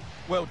 I can't, can I?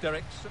 Well,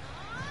 Derek.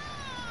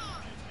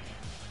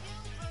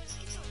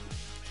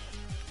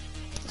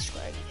 That's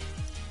great.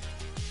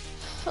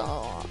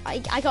 Oh,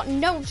 I got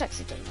no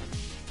objective done.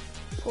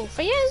 Poor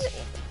for years.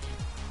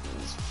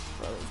 He's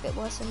a bit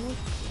worse than me.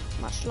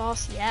 Much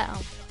loss, yeah.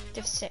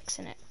 Div 6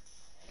 in it.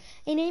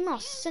 In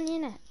Amos, sunny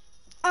in it.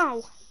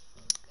 Ow.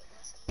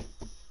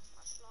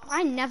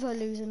 I never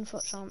lose in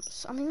foot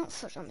champs. I mean, not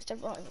foot champs, they're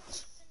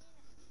rivals.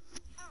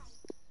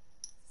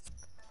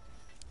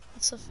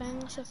 That's a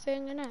thing,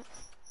 innit?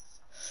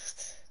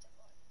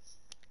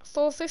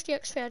 450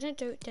 XP, I didn't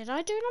do it. Did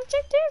I do an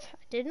objective?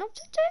 I did an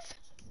objective?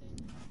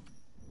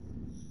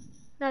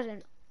 No, I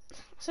didn't.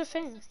 That's a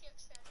thing.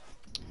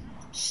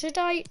 Should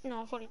I?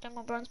 No, I've already done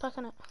my bronze pack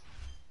on it.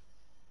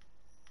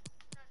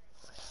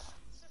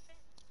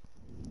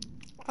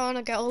 I want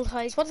to get old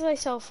highs. What do they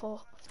sell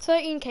for?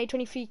 13k,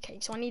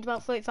 23k, so I need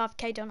about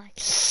 35k, don't I?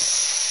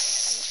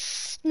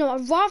 No,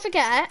 I'd rather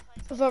get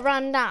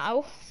Varane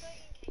now.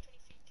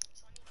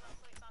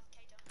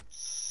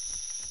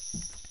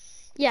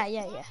 Yeah.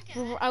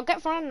 I'll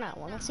get Varane now,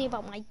 and I'll see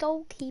about my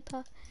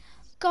goalkeeper.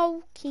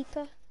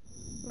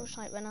 Looks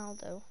like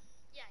Ronaldo.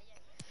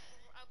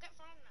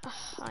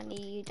 I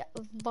need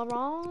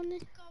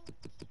Varane.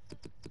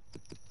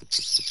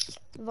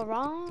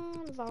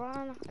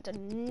 Varane. I do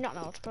not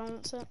know how to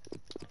pronounce it.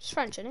 It's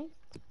French, isn't it?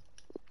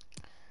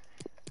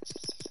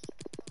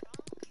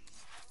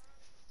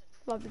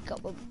 What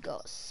we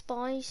got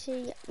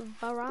spicy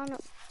Varane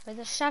with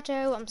a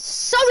shadow. I'm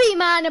sorry,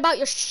 man, about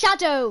your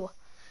shadow.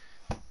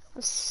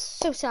 I'm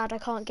so sad I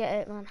can't get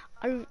it, man.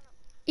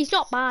 He's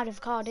not bad of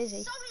a card, is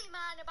he? Sorry,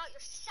 man, about your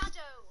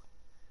shadow.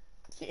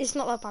 It's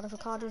not that bad of a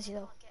card, is he,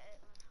 though?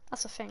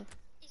 That's the thing.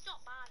 He's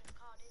not bad of a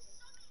card, is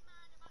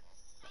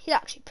he? He's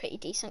actually pretty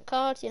decent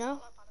card, you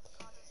know.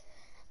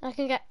 I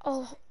can get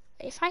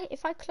if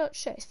I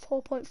clutch it, it's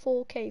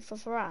 4.4k for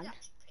Varane.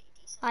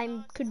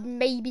 I could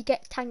maybe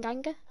get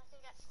Tanganga.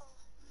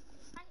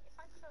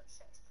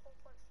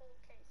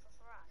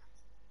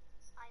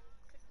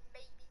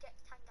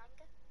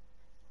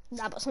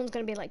 Nah, but someone's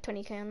gonna be like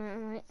 20k on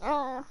it.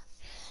 I'm like,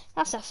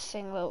 That's a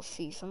thing about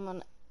FIFA,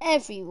 man.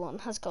 Everyone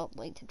has got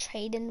like the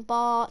trading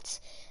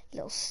bots,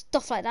 little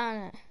stuff like that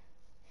in it.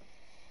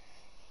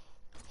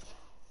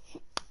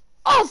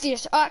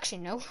 Obvious. Oh, actually,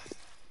 no.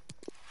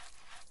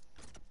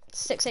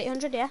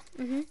 6,800, yeah.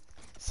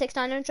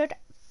 6,900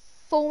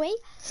 for me.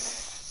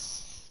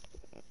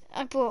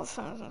 I bought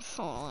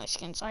 4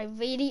 skins. I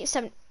really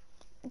 7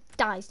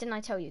 dies. Didn't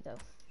I tell you though?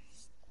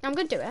 I'm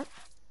gonna do it.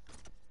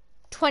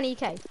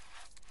 20k.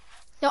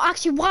 No,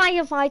 actually, why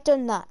have I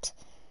done that?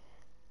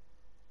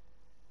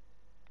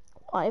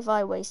 Why have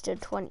I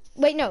wasted 20?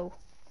 Wait, no.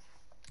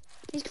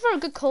 He's for a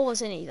good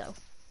cause, isn't he, though?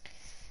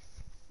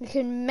 We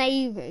can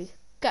maybe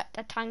get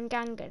the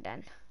Tanganga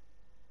then.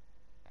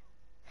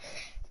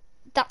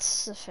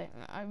 That's the thing.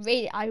 I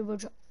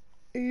would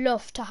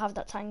love to have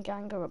that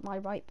Tanganga at my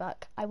right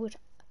back. I would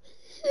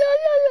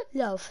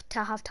love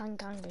to have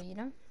Tanganga, you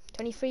know?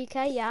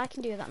 23k, yeah, I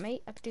can do that,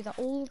 mate. I can do that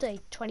all day.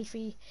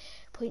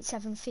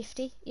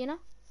 23.750, you know?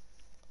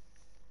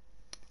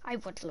 I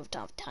would love to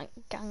have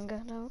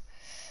Tanganga, though.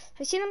 Have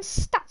you seen him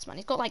stats, man?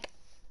 He's got like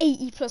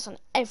 80 plus on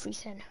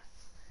everything.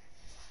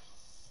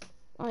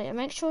 Oh yeah,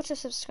 make sure to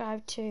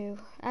subscribe to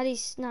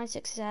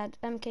Addy96Z,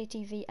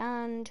 MKTV,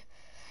 and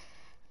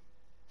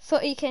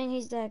Footy King.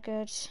 He's there,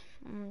 good.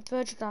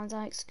 Virgil van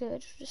Dijk's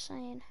good. Just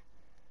saying.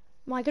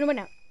 Am I gonna win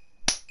it?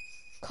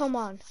 Come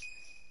on,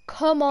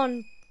 come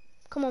on,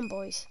 come on,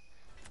 boys.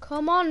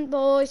 Come on,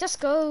 boys. Let's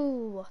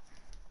go.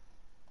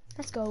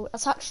 Let's go.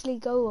 Let's actually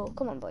go.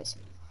 Come on, boys.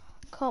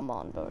 Come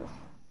on, bro.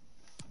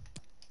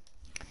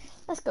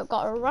 Let's go.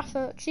 Got a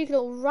Rafa, cheeky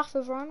little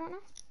Rafa Varane right now.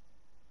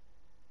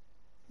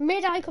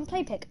 Mid I can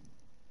play pick.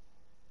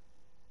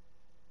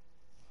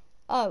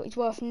 Oh, he's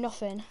worth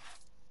nothing.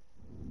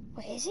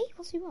 Wait, is he?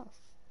 What's he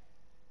worth?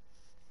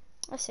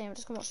 Let's see. I'm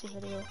just gonna watch the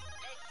video.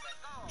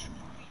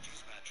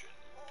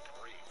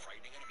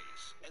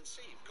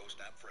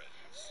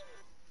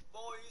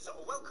 Boys,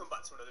 welcome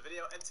back to another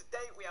video, and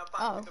today we are back.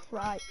 Oh,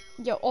 right.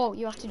 Yo, oh,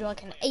 you have to do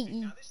like an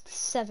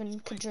 87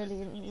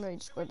 quadrillion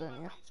rage spread,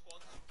 don't you?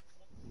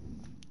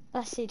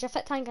 Let's see,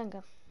 Jeffet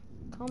Tanganga.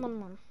 Come on,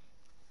 man.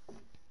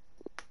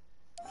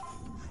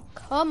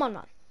 Come on,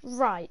 man.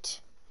 Right.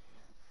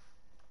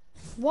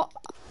 What?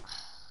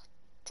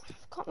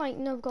 I've got like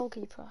no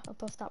goalkeeper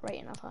above that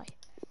rating, have I? I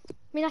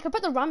mean, I could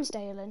put the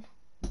Ramsdale in.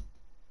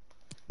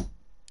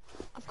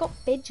 I've got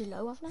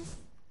Bigelow, haven't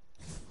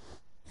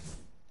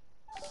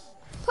I?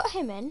 Put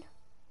him in.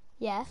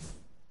 Yeah.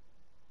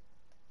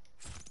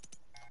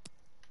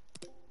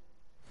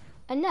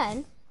 And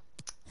then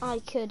I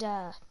could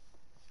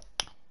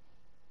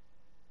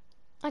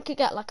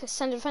get like a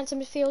centre defensive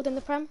midfield in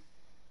the Prem.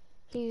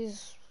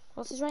 He's,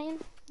 what's his rating?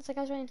 What's that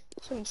guy's rating?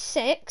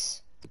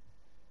 26.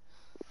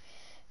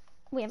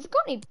 We haven't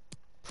got any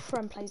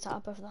Prem players that are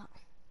above that.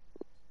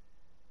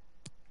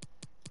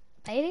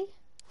 Bailey?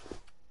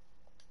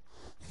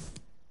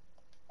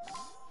 I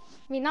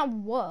mean, that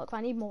would work, but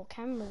I need more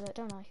chem with it,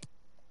 don't I?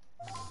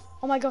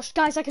 Oh my gosh,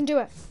 guys, I can do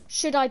it.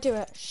 Should I do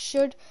it?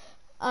 Should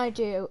I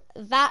do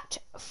that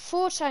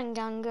for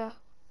Tanganga?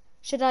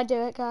 Should I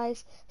do it,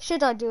 guys?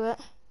 Should I do it?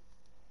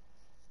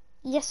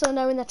 Yes or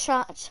no in the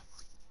chat?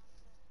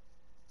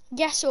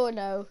 Yes or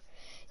no?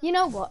 You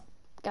know what,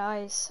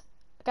 guys?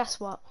 Guess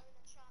what?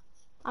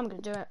 I'm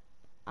gonna do it.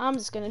 I'm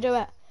just gonna do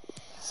it.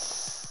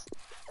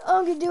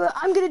 I'm gonna do it.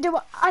 I'm gonna do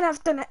it. And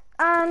I've done it.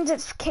 And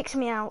it's kicked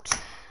me out.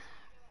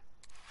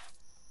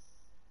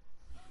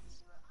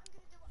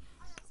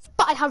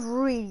 But I have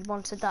really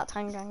wanted that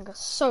Tanganga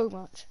so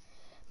much.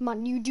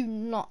 Man, you do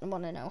not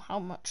want to know how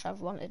much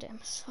I've wanted him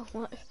so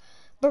much.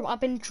 Bro, I've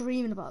been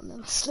dreaming about him in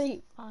my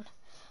sleep, man.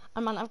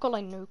 And man, I've got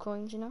like no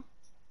coins, you know?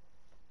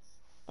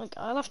 Like,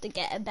 I'll have to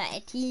get a better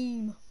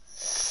team.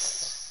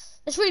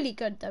 It's really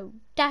good though.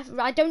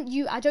 I don't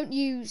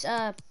use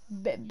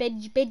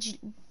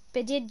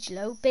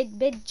Bigelow.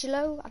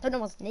 I don't know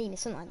what his name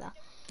is, something like that.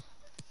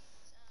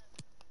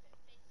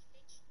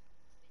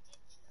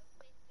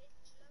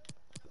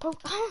 Bro,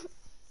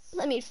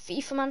 let me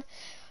FIFA, man.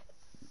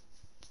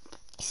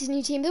 Is his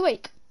new team of the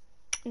week?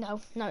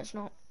 No, it's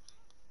not.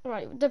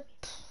 Right, the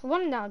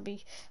one that would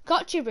be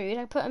Gotcha Rude.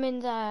 I put him in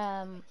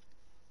the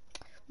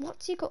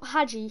what's he got?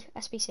 Haji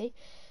SBC.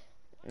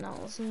 No,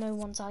 there's no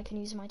ones I can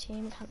use in my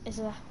team. Is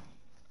there?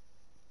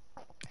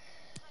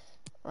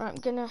 Right, I'm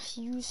gonna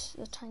use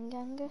the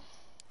Tanganga.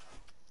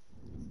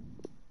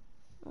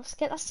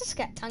 Let's just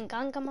get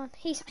Tanganga, man.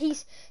 He's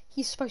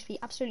supposed to be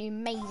absolutely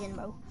amazing,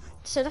 bro.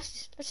 So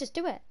let's just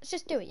do it. Let's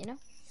just do it, you know.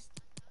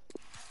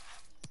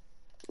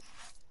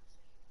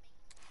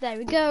 There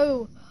we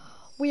go.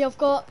 We have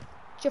got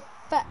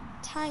Jafet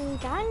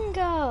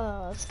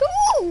Tanganga. Let's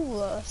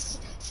go. It's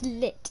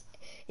lit.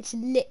 It's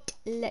lit.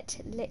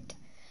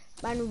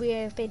 Man, we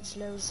have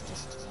Bigelow's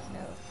just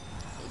no.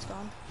 He's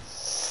gone.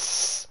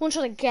 What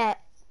should I get?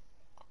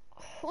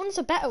 One's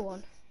a better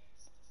one.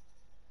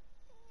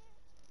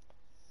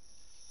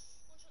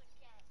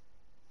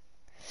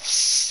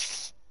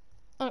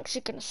 I'm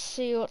actually gonna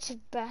see what's the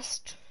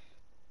best.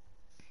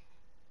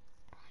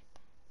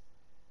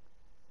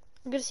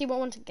 I'm gonna see what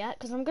one to get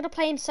because I'm gonna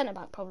play him centre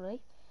back probably.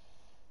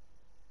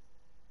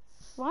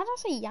 Why did I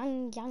say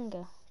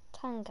Yanga?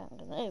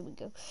 Tanganga. There we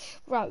go.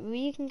 Right,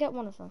 we can get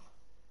one of them.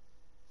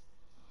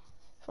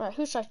 Right,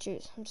 who should I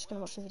choose? I'm just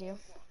gonna watch the video.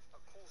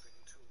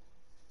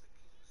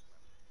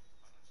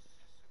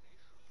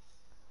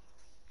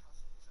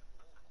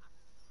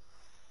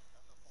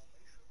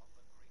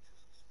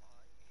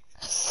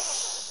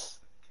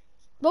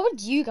 What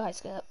would you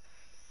guys get?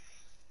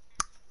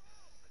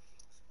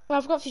 Well,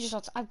 I've got future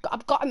shots.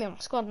 I've got him in my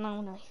squad now,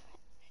 haven't I?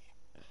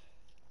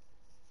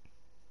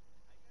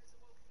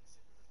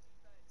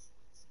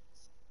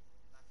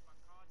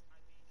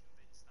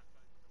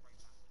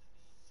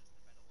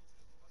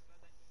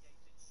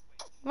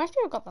 Most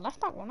people got the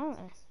left back one, haven't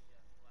they?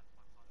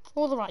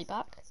 Or the right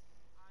back.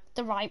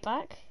 The right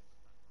back.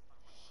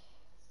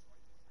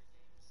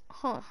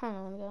 Hang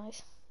on,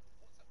 guys.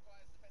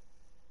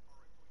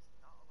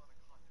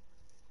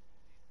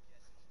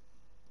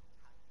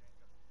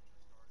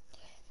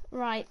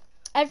 Right,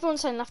 everyone's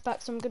saying left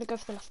back, so I'm gonna go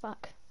for the left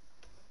back.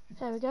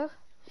 There we go.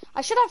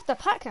 I should have the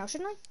pack now,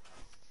 shouldn't I?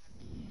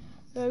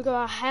 There we go.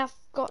 I have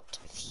got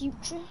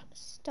future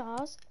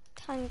stars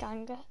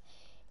Tanganga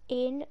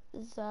in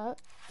the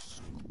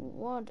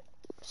squad.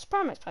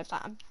 Sprout plays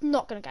that. I'm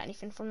not gonna get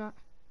anything from that,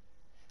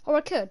 or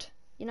I could,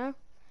 you know,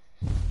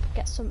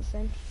 get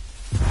something.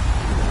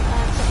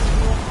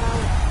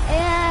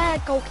 Yeah,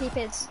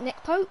 goalkeeper. It's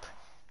Nick Pope.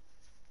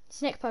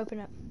 It's Nick Pope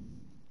in it.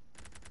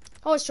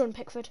 Oh, it's Jordan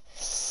Pickford.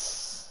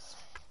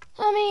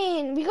 I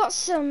mean, we got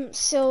some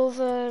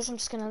silvers. I'm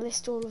just gonna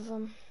list all of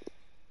them.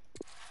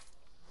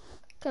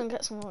 Gonna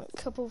get some like,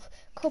 couple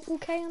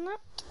K on that,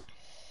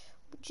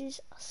 which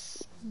is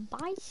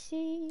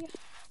spicy.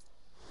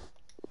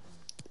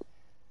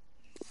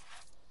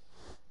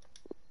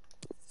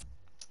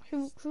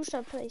 Who should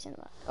I play in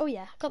back? Oh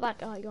yeah, got that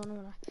guy going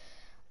on.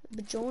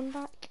 Bajon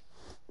back,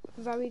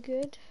 very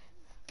good.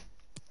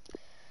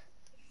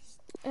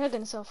 They're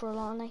gonna sell for a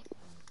lot, aren't they?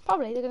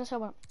 Probably they're gonna sell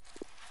what?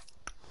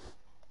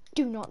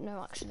 Do not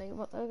know actually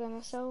what they're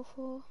gonna sell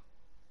for.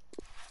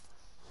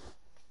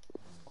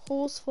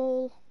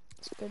 Horsefall,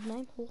 it's a good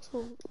name.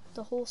 Horsefall,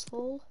 the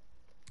Horsefall.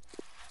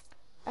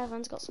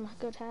 Everyone's got some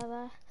good hair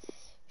there.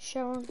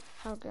 Sharon,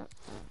 Harrogate.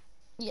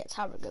 Yeah, it's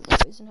Harrogate,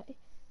 though, isn't it?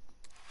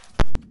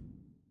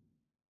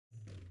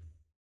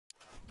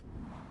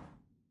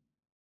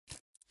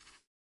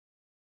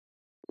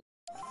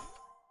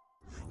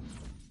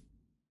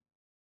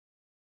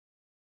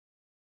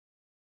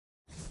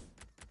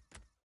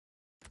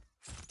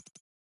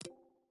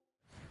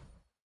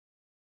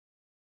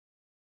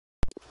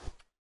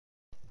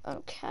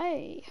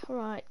 Okay,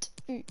 right.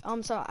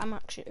 I'm sorry, I'm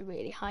actually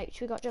really hyped.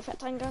 We got Jeffet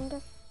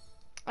Tanganga.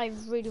 I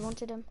really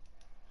wanted him.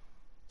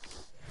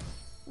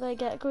 They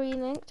get a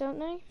green link, don't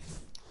they?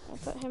 I'll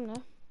put him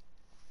there.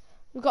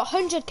 We've got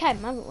 100 chem,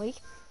 haven't we?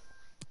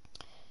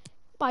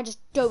 But I just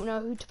don't know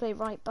who to play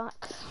right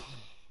back.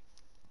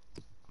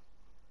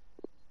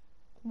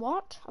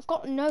 What? I've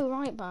got no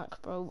right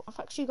back, bro. I've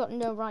actually got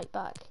no right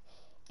back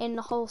in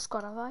the whole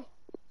squad, have I?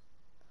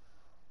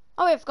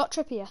 Oh, I've got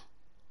Trippier.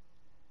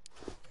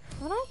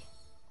 Have I?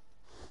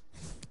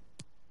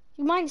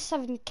 You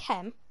 -7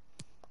 chem.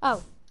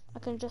 Oh, I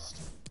can just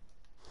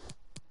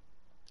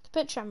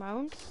put Chem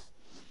round,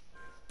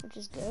 which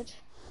is good.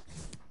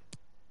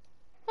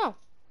 Oh,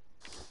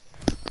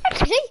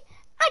 actually,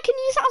 I can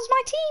use that as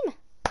my team.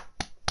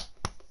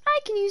 I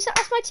can use that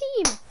as my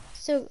team.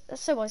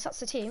 So boys, that's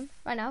the team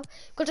right now.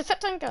 We've got a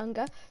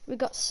Tanganga. We've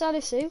got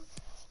Salisu.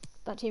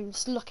 That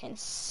team's looking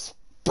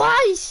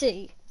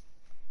spicy.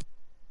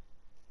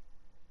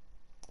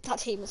 That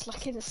team is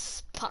looking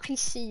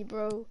spicy,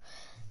 bro.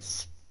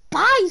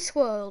 Spice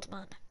World,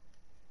 man.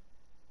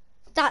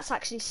 That's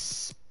actually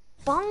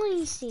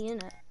spicy,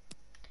 isn't it?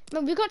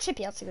 But we've got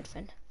Chippy, that's a good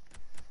thing.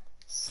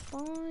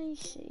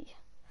 Spicy.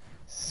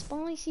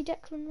 Spicy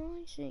Declan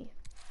Rice.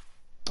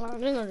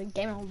 I'm doing a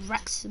game, I'll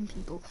wreck some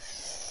people.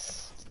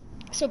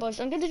 So boys,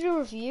 I'm going to do a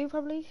review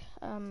probably.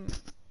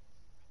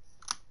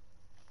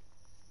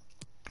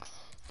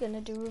 Gonna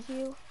do a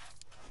review.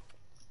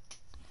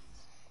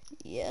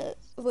 Yeah,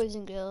 boys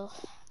and girls.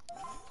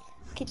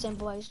 Keep saying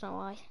boys, don't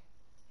I?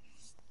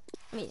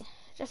 Me,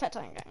 Jeffet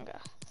Tanganga.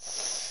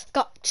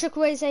 Got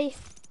Chukwueze.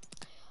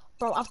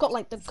 Bro, I've got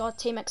like the god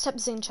team except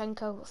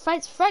Zinchenko.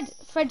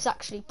 Fred's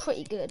actually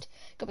pretty good.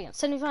 Got me on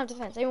 75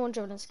 defense, 81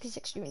 dribbling,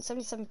 66 shooting,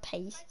 77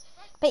 pace.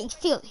 But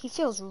he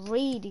feels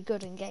really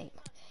good in game.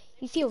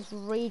 He feels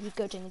really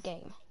good in the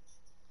game.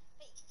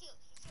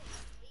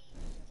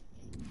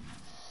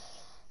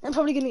 I'm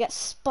probably gonna get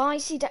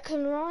spicy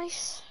Declan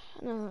Rice.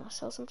 No,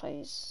 sell some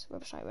plays.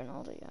 Website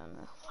Ronaldo. Yeah,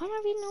 no. Why am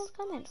I reading all the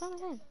comments? What am I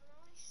saying?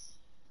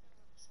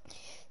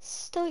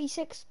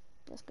 36.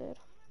 That's good.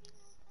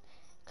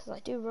 Because I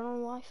do run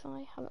on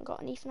Wi-Fi. Haven't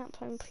got an Ethernet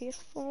playing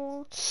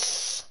PS4.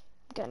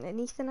 I'm getting an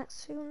Ethernet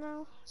soon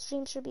now.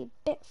 Stream should be a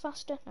bit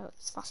faster. No,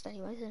 it's fast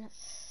anyway, isn't it?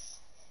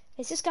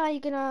 Is this guy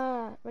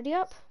gonna ready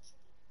up?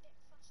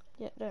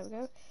 Yeah, there we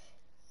go.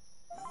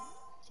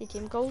 See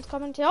team gold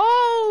commentary.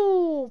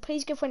 Oh,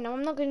 please give win. No,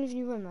 I'm not giving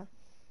you a win, man.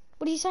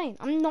 What are you saying?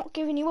 I'm not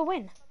giving you a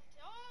win.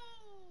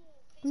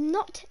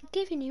 Not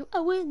giving you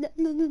a win.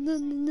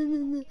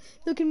 No.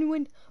 Look at me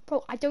win.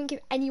 Bro, I don't give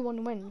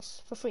anyone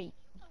wins for free.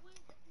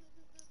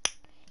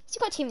 He's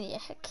got Team of the Year.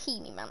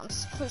 Hakimi, man. I'm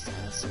supposed to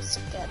be so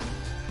scared.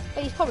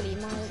 But he's probably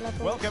my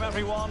level. Welcome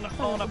everyone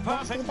on a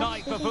perfect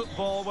night for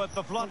football with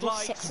the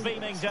floodlights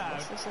beaming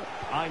down.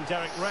 I'm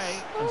Derek Ray,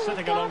 and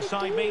sitting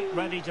alongside me,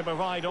 ready to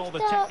provide all the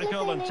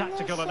technical and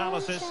tactical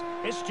analysis,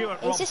 is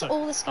Stuart Robson.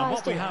 And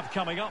what we have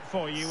coming up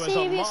for you is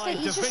a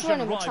live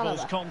division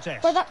rivals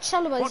contest.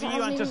 What do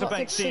you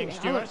anticipate seeing,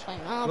 Stuart?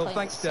 Well,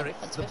 thanks, Derek.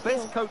 The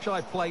best coach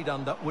I played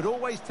under would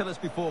always tell us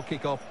before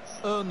kick-off,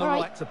 earn the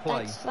right to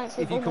play.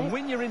 If you can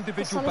win your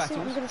individual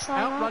battles,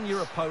 outrun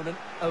your opponent,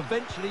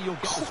 eventually you'll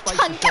get the space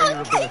to show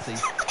your ability.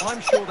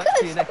 I'm sure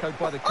that's being echoed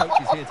by the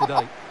coaches here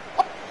today.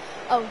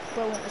 Oh,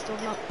 bro, what was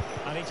talking about?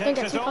 And he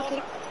takes it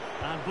on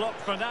and blocked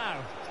for now.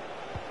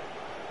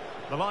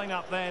 The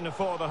lineup then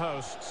for the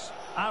hosts.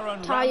 Aaron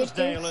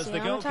Ramsdale as the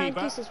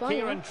goalkeeper.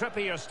 Kieran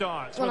Trippier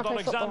starts with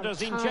Alexander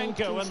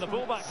Zinchenko in the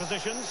fullback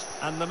positions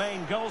and the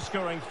main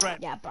goal-scoring threat.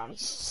 Yeah, Brownie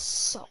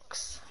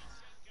sucks.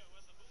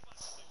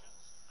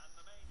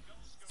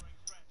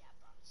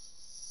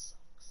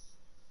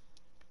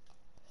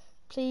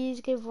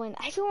 Please give win.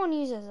 Everyone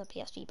uses a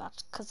PSG badge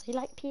because they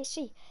like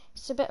PSG.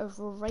 It's a bit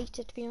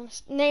overrated, to be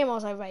honest.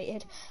 Neymar's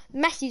overrated.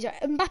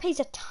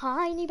 Mbappe's a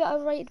tiny bit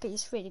overrated, but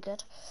he's really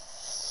good.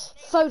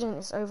 Foden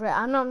is over it.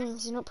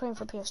 He's not playing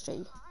for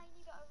PSG.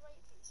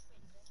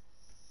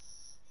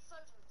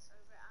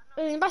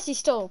 Mbappe's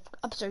still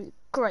absolutely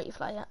great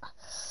player.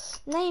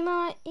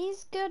 Neymar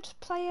is good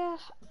player.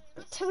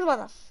 Tell me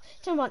about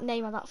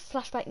Neymar, that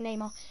flashback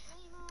Neymar.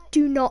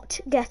 Do not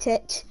get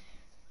it.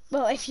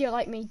 Well, if you're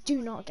like me,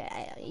 do not get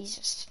it. He's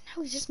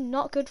just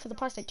not good for the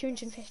price, like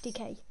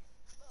 250k.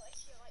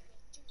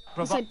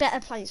 There's like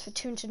better players for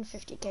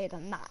 250k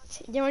than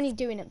that. You're only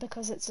doing it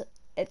because it's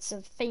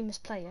a famous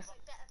player.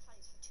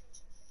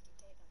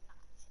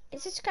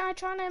 Is this guy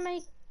trying to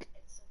make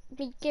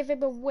me give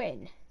him a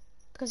win?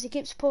 Because he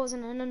keeps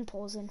pausing and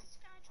unpausing.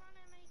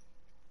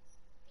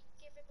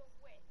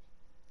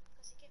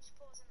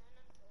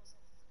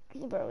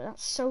 Bro,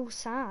 that's so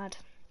sad.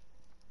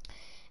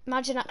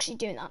 Imagine actually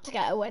doing that to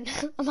get a win.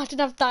 Imagine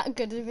have that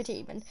good of a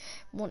team and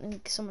wanting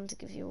someone to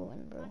give you a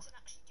win, bro.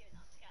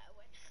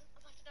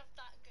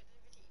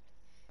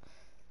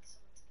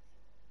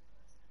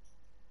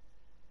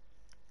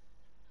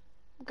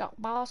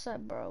 Got Barca,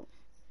 bro.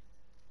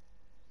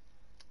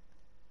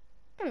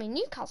 I mean,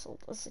 Newcastle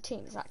as a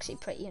team is actually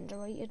pretty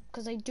underrated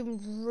because they're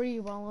doing really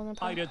well on the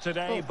play.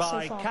 Today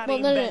by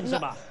Karim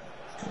Benzema.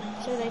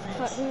 So they've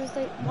put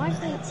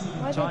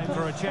why Time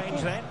for a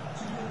change then.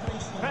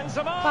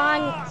 Benzema!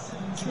 Bang!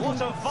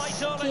 What a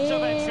vital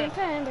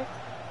intervention!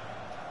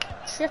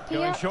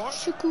 Trippier,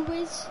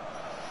 Chukwueze,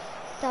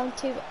 down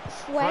to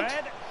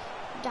Fred,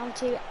 down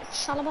to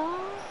Chalobah.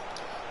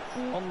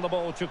 On the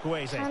ball,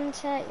 Chukwueze.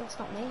 Kante, that's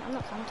not me. I'm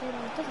not Kante.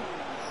 No, doesn't.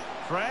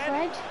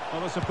 Fred.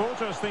 Well, the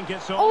supporters think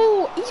it's on.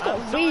 Oh, he's got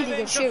a really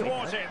good shooting.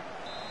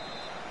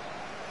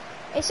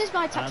 It's just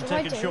my tactic.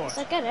 I do.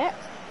 I get it.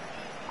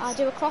 I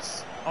do a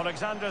cross.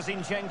 Alexander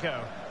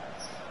Zinchenko.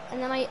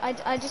 And then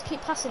I just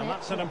keep passing and it.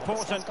 That's an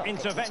important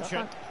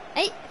intervention.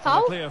 Hey,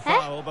 foul? A clear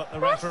foul, but the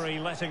referee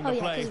letting the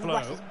play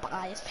flow.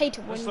 It's paid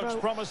to win, this looks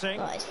promising.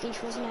 Oh, it's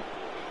FIFA, isn't it?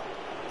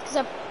 Because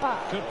they're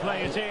bad. Could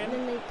play it in. And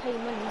then they pay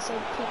money, so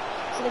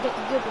they get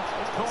the good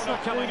players. Corner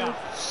coming really up.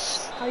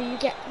 How you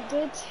get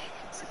good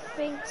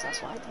things? That's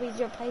why we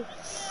do play.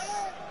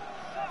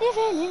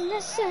 Living in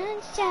the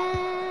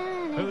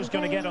sunshine. Who's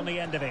going to get on the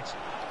end of it?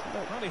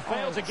 Well, he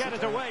failed to get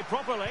it away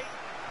properly.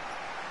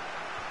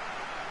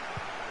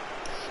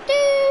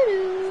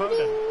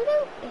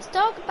 Let's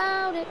talk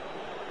about it.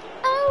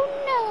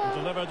 Oh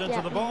no! Delivered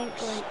into the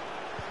box.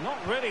 Not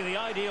really the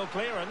ideal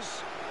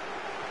clearance.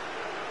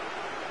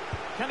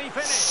 Can he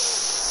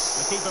finish?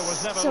 The keeper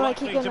was never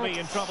likely to be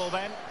in trouble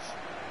then.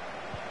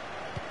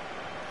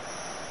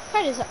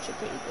 Fred is actually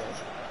pretty good.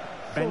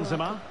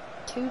 Benzema.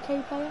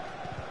 2k player.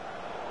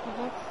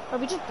 Or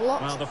we just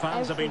blocked. Well, the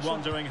fans have been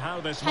wondering how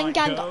this might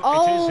go.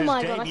 Oh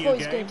my god, I thought he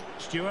was good.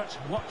 Stuart,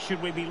 what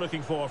should we be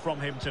looking for from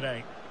him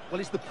today? Well,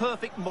 he's the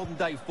perfect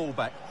modern-day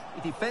fullback.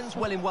 He defends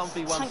well in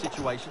 1v1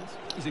 situations.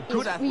 He's a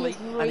good athlete,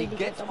 and he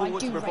gets forward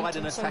to provide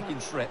an attacking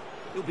threat.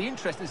 It'll be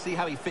interesting to see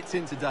how he fits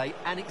in today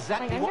and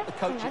exactly what the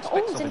coach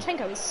expects of him.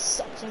 Zinchenko is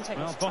such Zinchenko.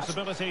 Well,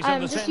 possibilities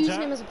in the just centre.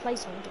 using him as a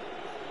placeholder.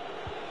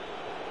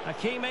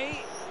 Hakimi.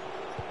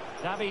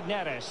 David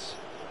Neres.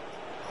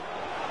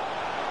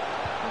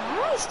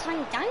 Nice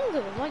tiny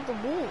dangle, like the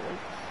wall.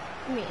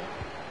 I mean,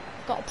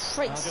 got a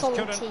pretty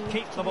solid team.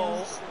 Keep the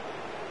ball.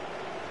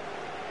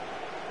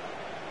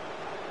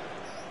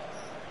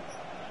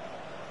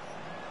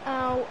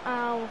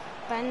 Ow,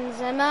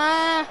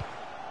 Benzema.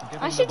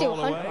 I should do a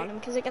 100 on him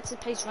because it gets the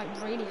pace like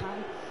really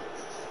high.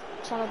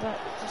 Chalobah,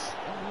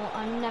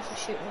 I'm never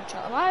shooting with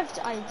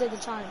Chalobah. I did the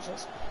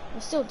challenges.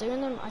 I'm still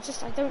doing them. I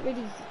don't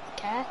really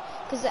care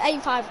because the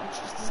 85 is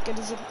just as good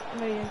as it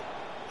really.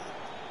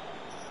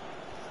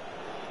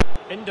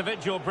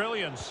 Individual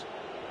brilliance.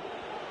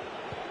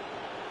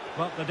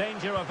 But the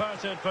danger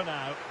averted for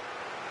now.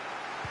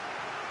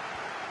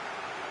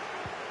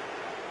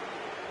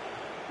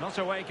 Not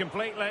away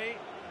completely.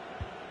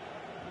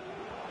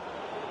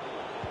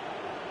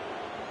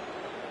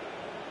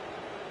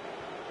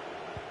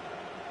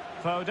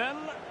 Foden.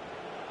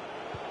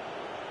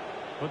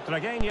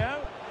 Butragueño.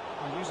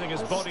 Using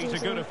his body to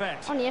good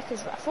effect. On the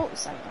echoes, but I thought it was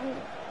so random.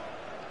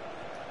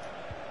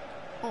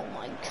 Oh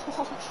my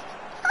god.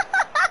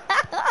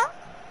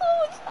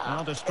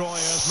 Now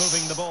destroyers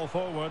moving the ball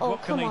forward.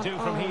 What can they do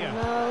from here?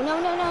 No.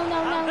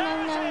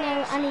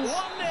 And he's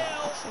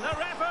 1-0.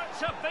 Their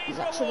efforts have been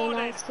actually rewarded.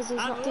 nice because he's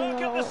not And doing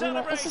look a at the lot.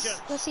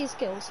 celebrations. Let's see his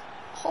skills.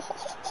 Well,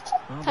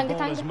 the Tanga,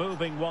 ball is tanga.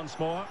 moving once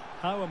more.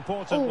 How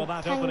important will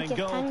that opening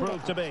goal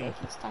prove to be?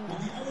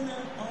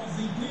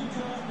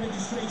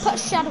 Put a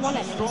shadow on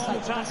it and it's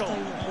like the best player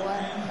in the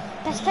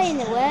world. Best player in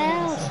the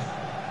world.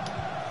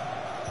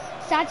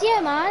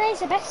 Sadio Mane is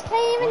the best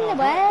player in the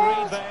Great read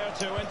world. there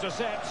to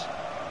intercept.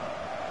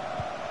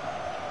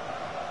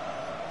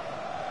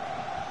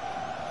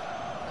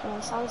 Come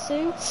on,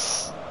 Salisu.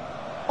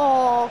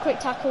 Oh, quick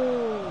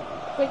tackle.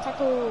 Quick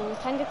tackle.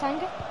 Tanga. It's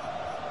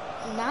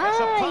a Nice.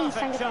 perfect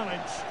Tanga.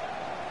 challenge.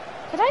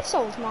 Could I have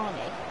sold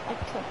Mane? I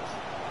could.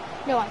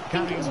 No, I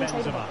think it was Karim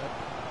untradeable. Benzema.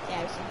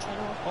 Yeah, it was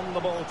untradeable. On the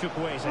ball to Oh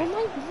Kwesi.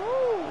 my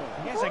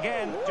god. Yes,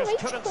 again, just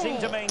couldn't seem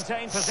to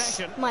maintain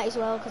possession. Might as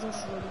well, because I'm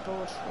just really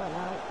bored right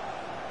now.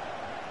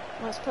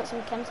 Let's put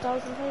some chem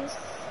styles in, please.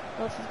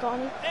 Or if you've got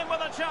any. In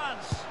with a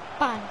chance.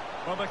 Bang.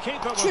 Well, the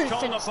keeper was Should have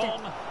called finished it.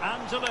 upon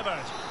and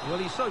delivered. Well,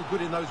 he's so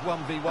good in those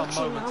 1v1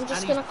 Actually, no, I'm moments,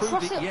 just and going he's to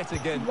cross proved it it yet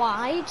again.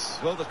 wide.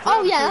 Well, the crowd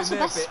Oh yeah, are that's the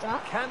doing best their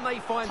strat. bit. Can they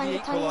find the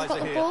Tanga's got equaliser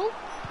the here? ball.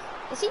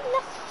 Is he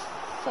left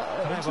foot?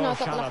 Bravo, No, I've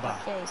got the left Chalobah.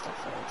 back. Yeah, he's left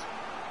foot.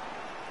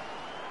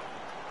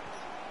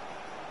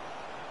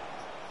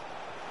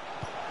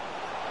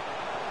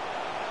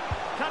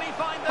 Can he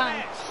find the Bang.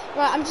 net?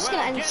 Right, I'm just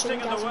Well, going to end the stream,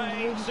 getting in guys. the I'm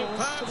way. really bored, to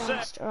Superb be set.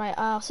 honest. Alright,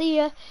 I'll see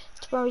you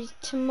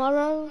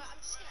tomorrow.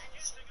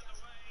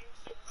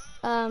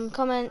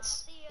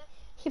 Comments.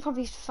 He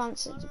probably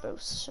fancied the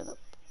boost. Shut up.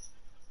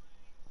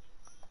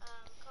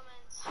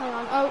 Hang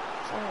on. Oh,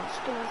 sorry, I'm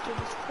just going to do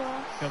this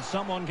class. Can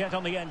someone get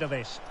on the end of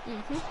this?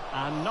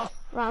 And not.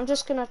 Right, I'm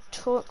just going to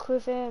talk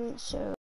with him, so...